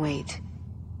 It can wait.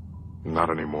 Not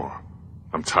anymore.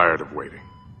 I'm tired of waiting.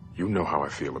 You know how I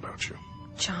feel about you.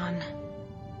 John.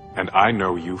 And I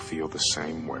know you feel the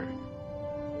same way.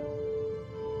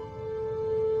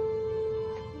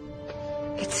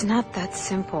 It's not that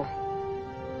simple.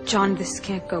 John, this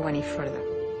can't go any further.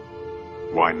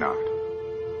 Why not?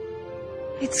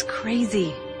 It's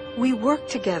crazy. We work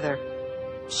together.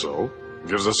 So?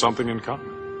 Gives us something in common.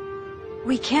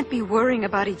 We can't be worrying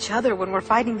about each other when we're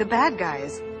fighting the bad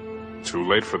guys. Too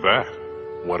late for that.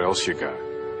 What else you got?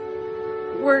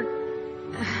 We're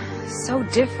so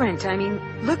different. I mean,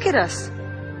 look at us.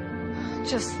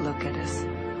 Just look at us.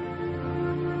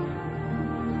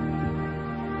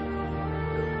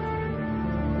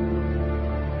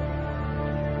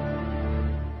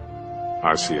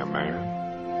 I see a man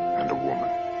and a woman.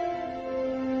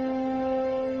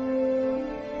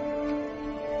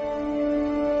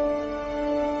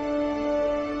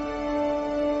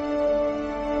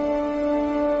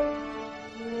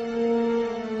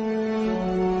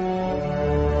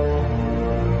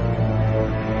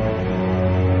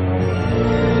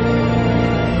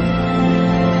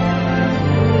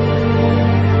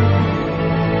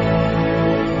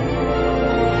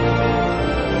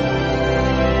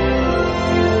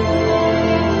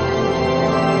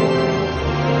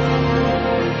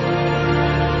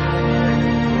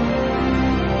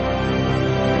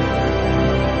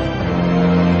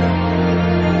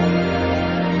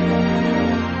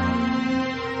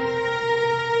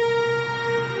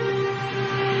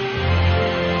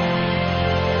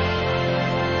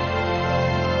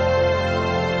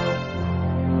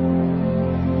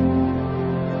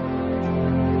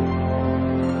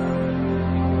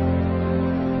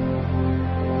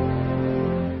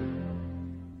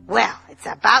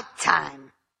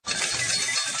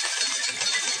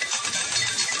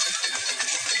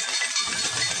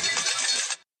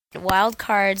 Wild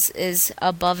Cards is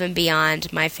above and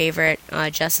beyond my favorite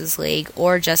Justice League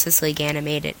or Justice League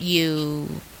Animated.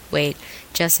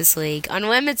 Justice League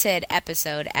Unlimited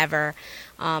episode ever.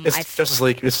 It's Justice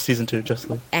League. It's season 2, Justice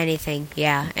League. Anything,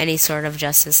 yeah. Any sort of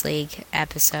Justice League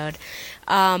episode.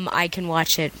 I can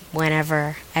watch it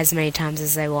whenever, as many times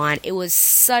as I want. It was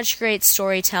such great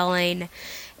storytelling.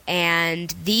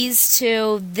 And these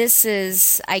two, this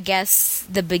is, I guess,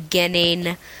 the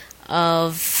beginning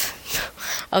of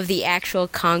the actual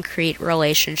concrete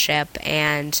relationship.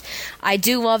 And I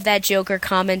do love that Joker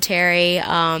commentary.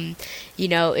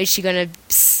 Is she going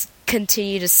to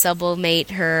continue to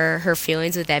sublimate her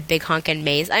feelings with that big honkin'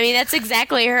 mace? I mean, that's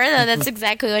exactly her, though. That's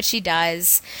exactly what she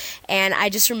does. And I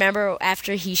just remember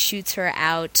after he shoots her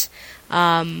out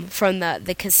from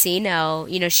the casino,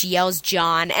 she yells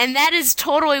John, and that is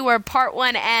totally where part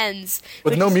 1 ends.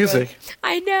 With no music.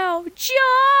 I know, John!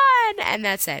 And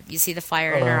that's it. You see the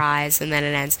fire in her eyes, and then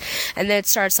it ends. And then it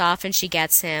starts off, and she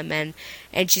gets him, and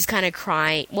she's kind of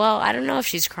crying. Well, I don't know if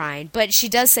she's crying, but she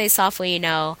does say softly,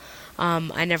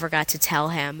 I never got to tell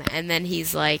him. And then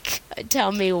he's like,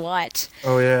 tell me what?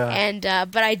 Oh, yeah. And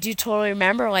but I do totally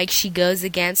remember, she goes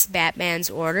against Batman's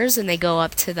orders, and they go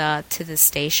up to the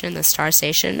station, the Star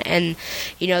Station, and,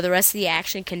 the rest of the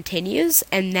action continues,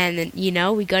 and then,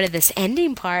 we go to this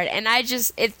ending part, and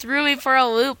it threw me for a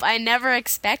loop. I never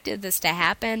expected this to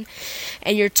happen,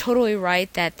 and you're totally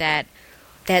right that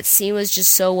scene was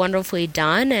just so wonderfully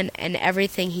done, and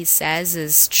everything he says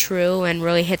is true and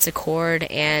really hits a chord.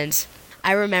 And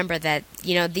I remember that,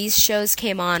 these shows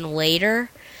came on later,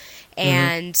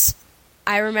 and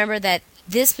I remember that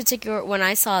this particular, when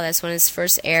I saw this, when it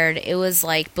first aired, it was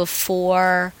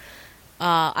before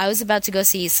I was about to go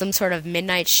see some sort of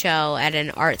midnight show at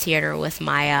an art theater with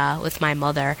my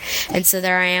mother, and so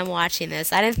there I am watching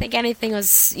this. I didn't think anything was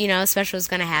special was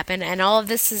going to happen, and all of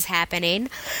this is happening.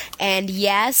 And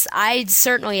yes, I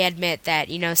certainly admit that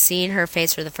seeing her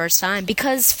face for the first time,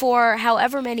 because for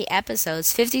however many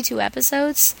episodes, 52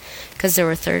 episodes, because there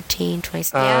were 13,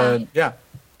 20. Yeah.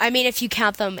 I mean, if you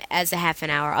count them as a half an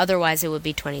hour, otherwise it would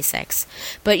be 26.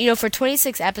 But for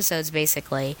 26 episodes,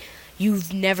 basically,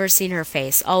 you've never seen her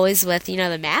face, always with,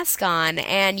 the mask on.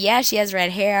 And yeah, she has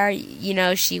red hair,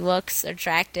 she looks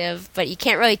attractive, but you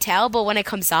can't really tell. But when it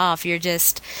comes off, you're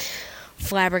just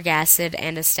flabbergasted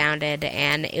and astounded.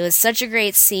 And it was such a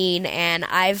great scene. And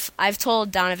I've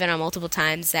told Donovan on multiple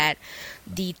times that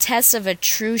the test of a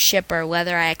true shipper,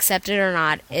 whether I accept it or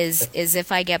not, is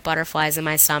if I get butterflies in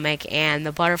my stomach. And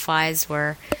the butterflies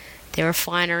were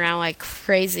flying around like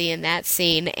crazy in that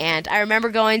scene. And I remember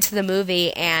going to the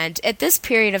movie, and at this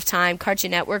period of time,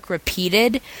 Cartoon Network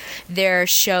repeated their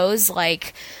shows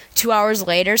 2 hours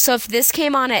later. So if this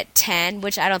came on at 10,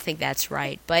 which I don't think that's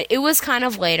right, but it was kind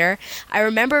of later, I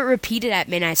remember it repeated at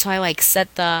midnight. So I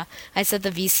set the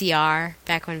VCR,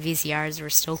 back when VCRs were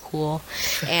still cool,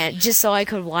 and just so I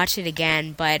could watch it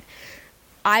again. But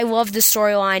I love the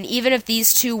storyline, even if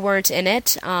these two weren't in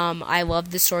it. I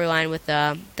love the storyline with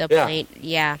the plane.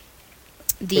 Yeah.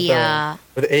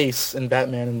 With Ace and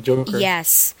Batman and Joker.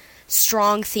 Yes.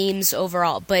 Strong themes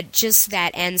overall, but just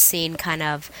that end scene kind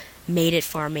of made it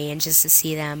for me, and just to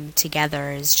see them together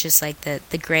is just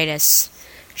the greatest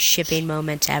shipping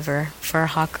moment ever for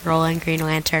Hawkgirl and Green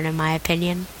Lantern, in my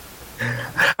opinion.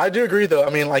 I do agree, though. I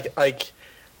mean,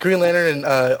 Green Lantern and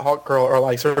Hawkgirl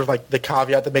are sort of the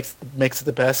caveat that makes it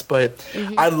the best. But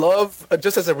I love,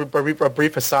 just as a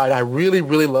brief aside, I really,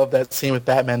 really love that scene with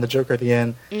Batman and the Joker at the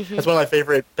end. That's one of my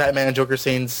favorite Batman and Joker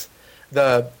scenes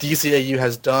the DCAU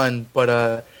has done.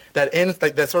 But that ends,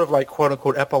 that sort of quote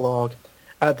unquote epilogue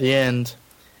at the end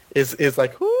is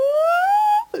whoo!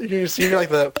 You see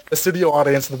the studio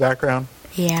audience in the background.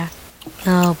 Yeah.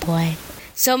 Oh boy.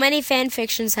 So many fan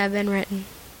fictions have been written,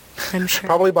 I'm sure.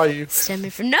 Probably by you.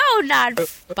 No, not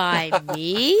by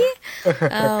me.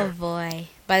 Oh, boy.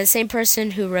 By the same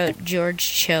person who wrote George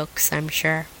Chokes, I'm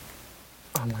sure.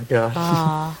 Oh, my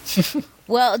God.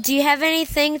 Well, do you have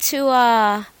anything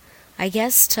to,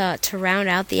 to round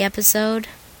out the episode?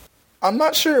 I'm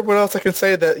not sure what else I can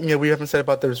say that, we haven't said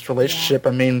about this relationship.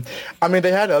 Yeah. I mean,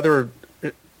 they had other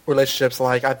relationships.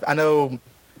 I know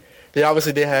they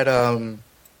had,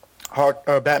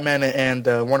 Batman and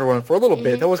Wonder Woman for a little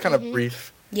bit. That was kind of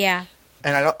brief. Yeah.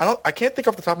 And I can't think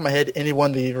off the top of my head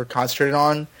anyone they were concentrated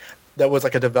on that was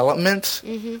a development.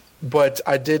 But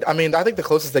I think the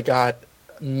closest they got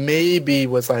maybe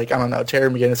was Terry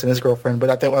McGinnis and his girlfriend, but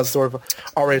I think it was sort of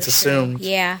already assumed.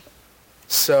 Yeah.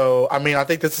 So I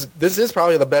think this is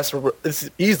probably this is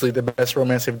easily the best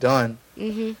romance they've done.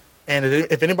 And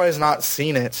if anybody's not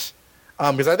seen it,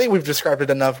 Because I think we've described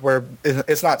it enough where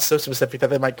it's not so specific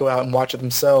that they might go out and watch it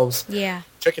themselves. Yeah.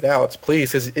 Check it out,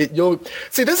 please. Because you'll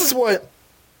see. This is what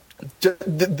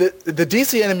the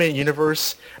DC animated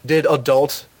universe did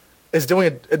adult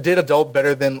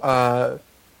better than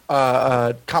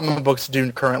comic books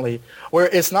do currently. Where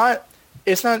it's not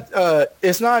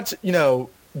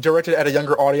directed at a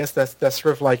younger audience that's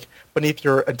sort of like beneath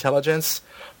your intelligence.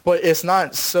 But it's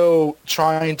not so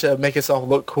trying to make itself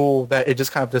look cool that it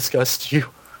just kind of disgusts you.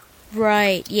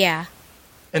 Right. Yeah.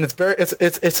 And it's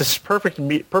a perfect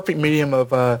medium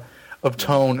of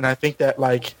tone, and I think that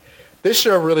like this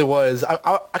show really was.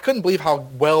 I couldn't believe how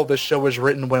well this show was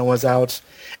written when it was out,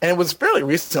 and it was fairly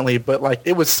recently, but like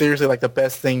it was seriously like the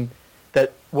best thing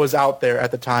that was out there at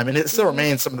the time, and it still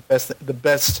remains some of the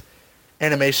best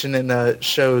animation and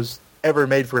shows ever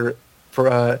made for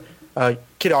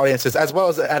kid audiences, as well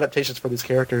as adaptations for these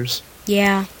characters.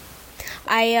 Yeah.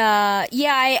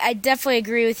 I definitely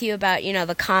agree with you about,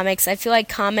 the comics. I feel like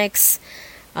comics,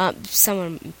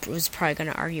 someone was probably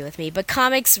going to argue with me, but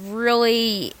comics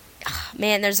really,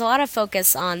 man, there's a lot of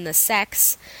focus on the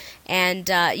sex, and,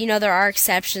 there are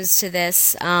exceptions to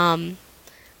this.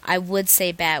 I would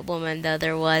say Batwoman, though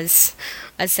there was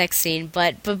a sex scene,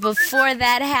 but before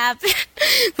that happened,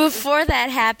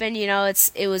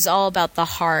 it was all about the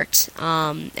heart,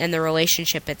 and the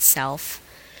relationship itself,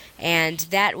 and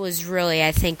that was really,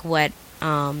 I think, what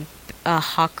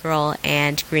Hawkgirl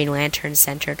and Green Lantern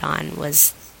centered on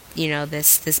was,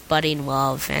 this budding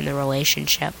love and the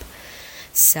relationship.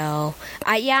 So,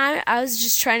 I was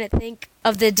just trying to think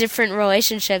of the different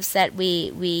relationships that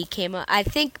we came up. I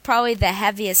think probably the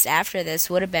heaviest after this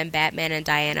would have been Batman and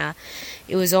Diana.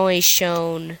 It was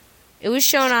shown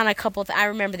on a couple. I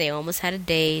remember they almost had a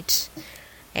date,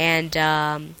 and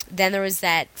then there was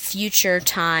that future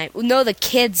time. No, the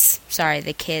kids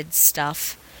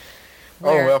stuff. I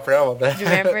forgot about that.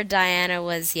 Remember, Diana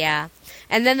was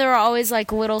and then there were always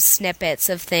like little snippets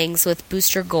of things with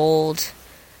Booster Gold.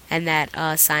 And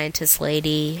that scientist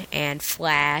lady, and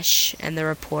Flash, and the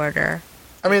reporter.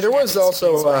 I mean, there was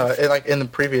also, in the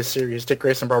previous series, Dick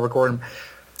Grayson and Barbara Gordon.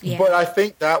 Yeah. But I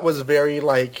think that was very,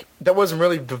 that wasn't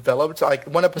really developed. Like,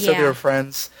 one episode they were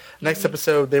friends. Next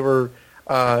episode they were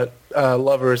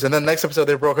lovers. And then next episode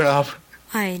they were broken up.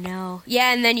 I know.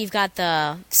 Yeah, and then you've got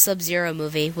the Sub-Zero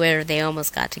movie where they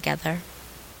almost got together.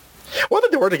 Well,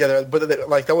 they were together, but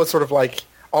that was sort of like...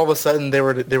 all of a sudden they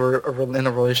were in a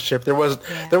relationship. There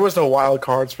was no wild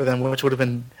cards for them, which would have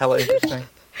been hella interesting.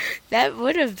 That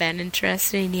would have been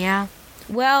interesting, yeah.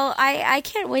 Well, I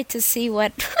can't wait to see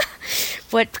what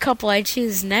couple I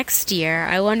choose next year.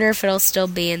 I wonder if it'll still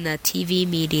be in the TV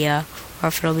media or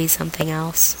if it'll be something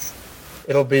else.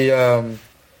 It'll be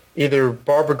either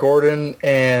Barbara Gordon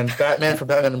and Batman from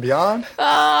Batman and Beyond,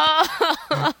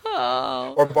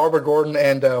 or Barbara Gordon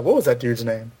and what was that dude's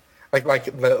name? Like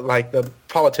the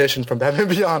politician from Batman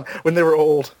Beyond when they were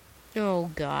old.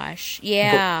 Oh gosh,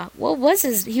 yeah. What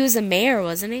was he was a mayor,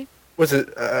 wasn't he? Was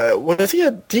he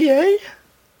a DA?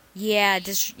 Yeah,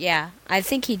 I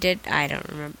think he did. I don't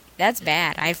remember. That's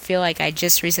bad. I feel like I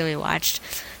just recently watched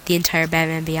the entire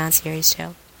Batman Beyond series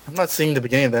too. I'm not seeing the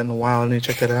beginning of that in a while. I need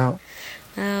to check that out.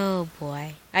 Oh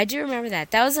boy, I do remember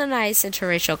that. That was a nice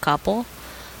interracial couple.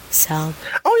 So.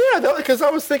 Oh yeah, because I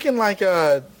was thinking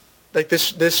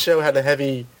this show had a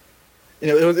heavy,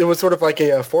 it was sort of like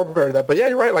a forebear to that. But yeah,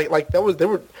 you're right. Like that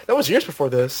was years before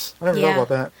this. I never know about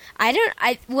that.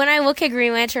 When I look at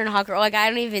Green Lantern and Hawkgirl, I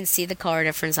don't even see the color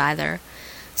difference either.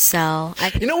 So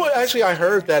you know what? Actually, I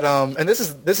heard that, and this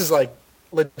is like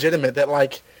legitimate, that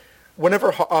like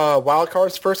whenever Wild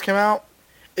Cards first came out,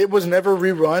 it was never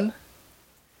rerun.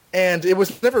 And it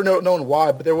was never known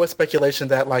why, but there was speculation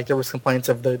that there was complaints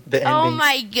of the ending. Oh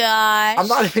my gosh! I'm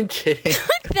not even kidding.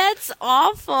 That's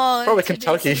awful. Probably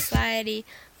Kentucky society.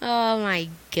 Oh my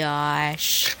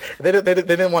gosh! They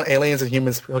didn't want aliens and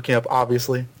humans hooking up,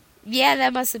 obviously. Yeah,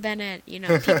 that must have been it.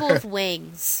 People with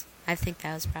wings. I think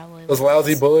that was probably those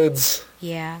lousy bullets.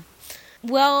 Yeah.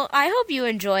 Well, I hope you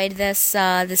enjoyed this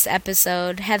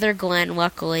episode. Heather Glenn,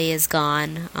 luckily, is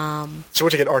gone. So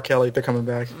what you get R. Kelly? They're coming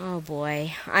back. Oh,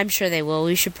 boy. I'm sure they will.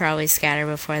 We should probably scatter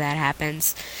before that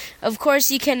happens. Of course,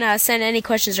 you can send any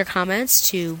questions or comments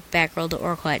to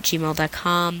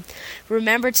batgirl.oracle@gmail.com.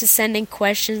 Remember to send in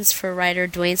questions for writer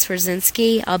Dwayne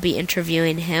Swarzinski. I'll be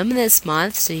interviewing him this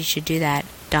month, so you should do that.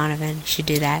 Donovan, you should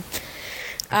do that.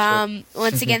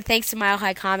 Once again, thanks to Mile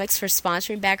High Comics for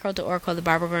sponsoring Batgirl to Oracle, the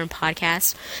Barbara Gordon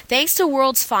podcast. Thanks to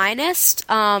World's Finest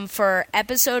for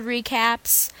episode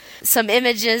recaps, some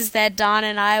images that Don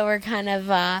and I were kind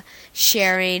of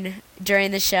sharing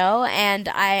during the show, and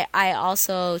I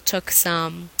also took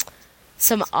some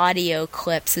some audio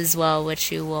clips as well,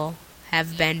 which you will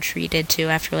have been treated to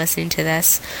after listening to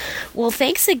this. Well,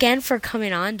 thanks again for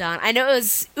coming on, Don. I know it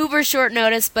was uber short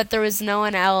notice, but there was no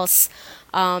one else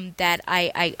that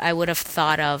I would have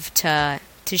thought of to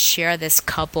share this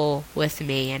couple with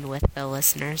me and with the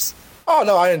listeners. Oh,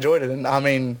 no, I enjoyed it. And I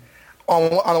mean, on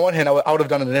the one hand, I would have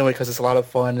done it anyway because it's a lot of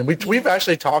fun. And we've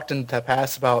actually talked in the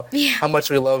past about how much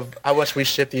we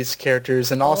ship these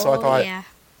characters. And also I thought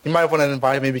you might want to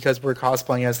invite me because we're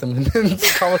cosplaying as them in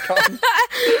Comic-Con.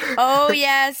 Oh,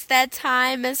 yes, that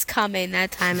time is coming.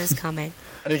 That time is coming.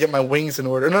 I need to get my wings in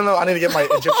order. No, I need to get my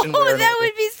Egyptian wear. Oh, that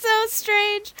would be so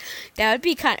strange. That would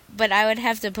be but I would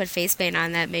have to put face paint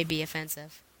on. That may be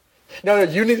offensive. No,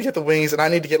 you need to get the wings, and I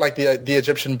need to get like the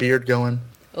Egyptian beard going.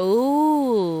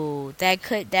 Ooh, that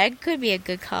could be a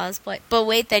good cosplay. But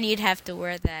wait, then you'd have to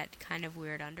wear that kind of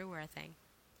weird underwear thing.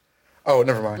 Oh,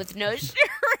 never mind. With no shirt.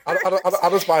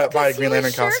 I'll just buy a Green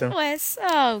Lantern costume. Shirtless.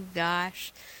 Oh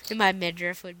gosh, and my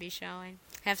midriff would be showing.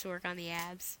 Have to work on the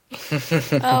abs.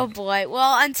 Oh boy.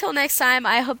 Well, until next time,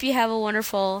 I hope you have a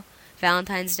wonderful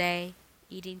Valentine's Day,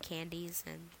 eating candies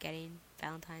and getting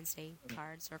Valentine's Day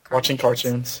cards or watching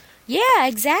cartoons. Yeah,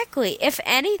 exactly. If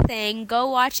anything, go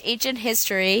watch Ancient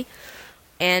History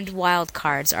and Wild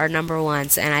Cards are number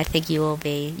ones, and I think you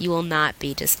will not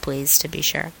be displeased, to be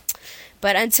sure.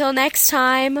 But until next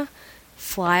time,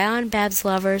 fly on, Babs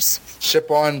lovers.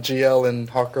 Ship on, GL and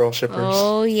Hawkgirl shippers.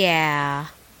 Oh yeah.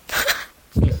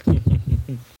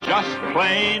 Just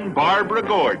plain Barbara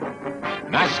Gordon,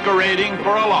 masquerading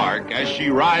for a lark as she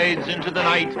rides into the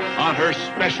night on her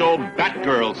special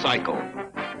Batgirl cycle.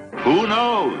 Who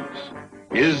knows?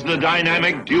 Is the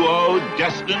dynamic duo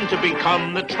destined to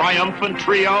become the triumphant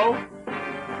trio?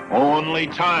 Only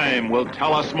time will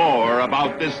tell us more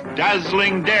about this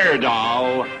dazzling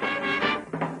daredoll.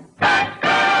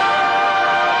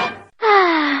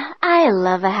 I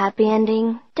love a happy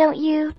ending, don't you?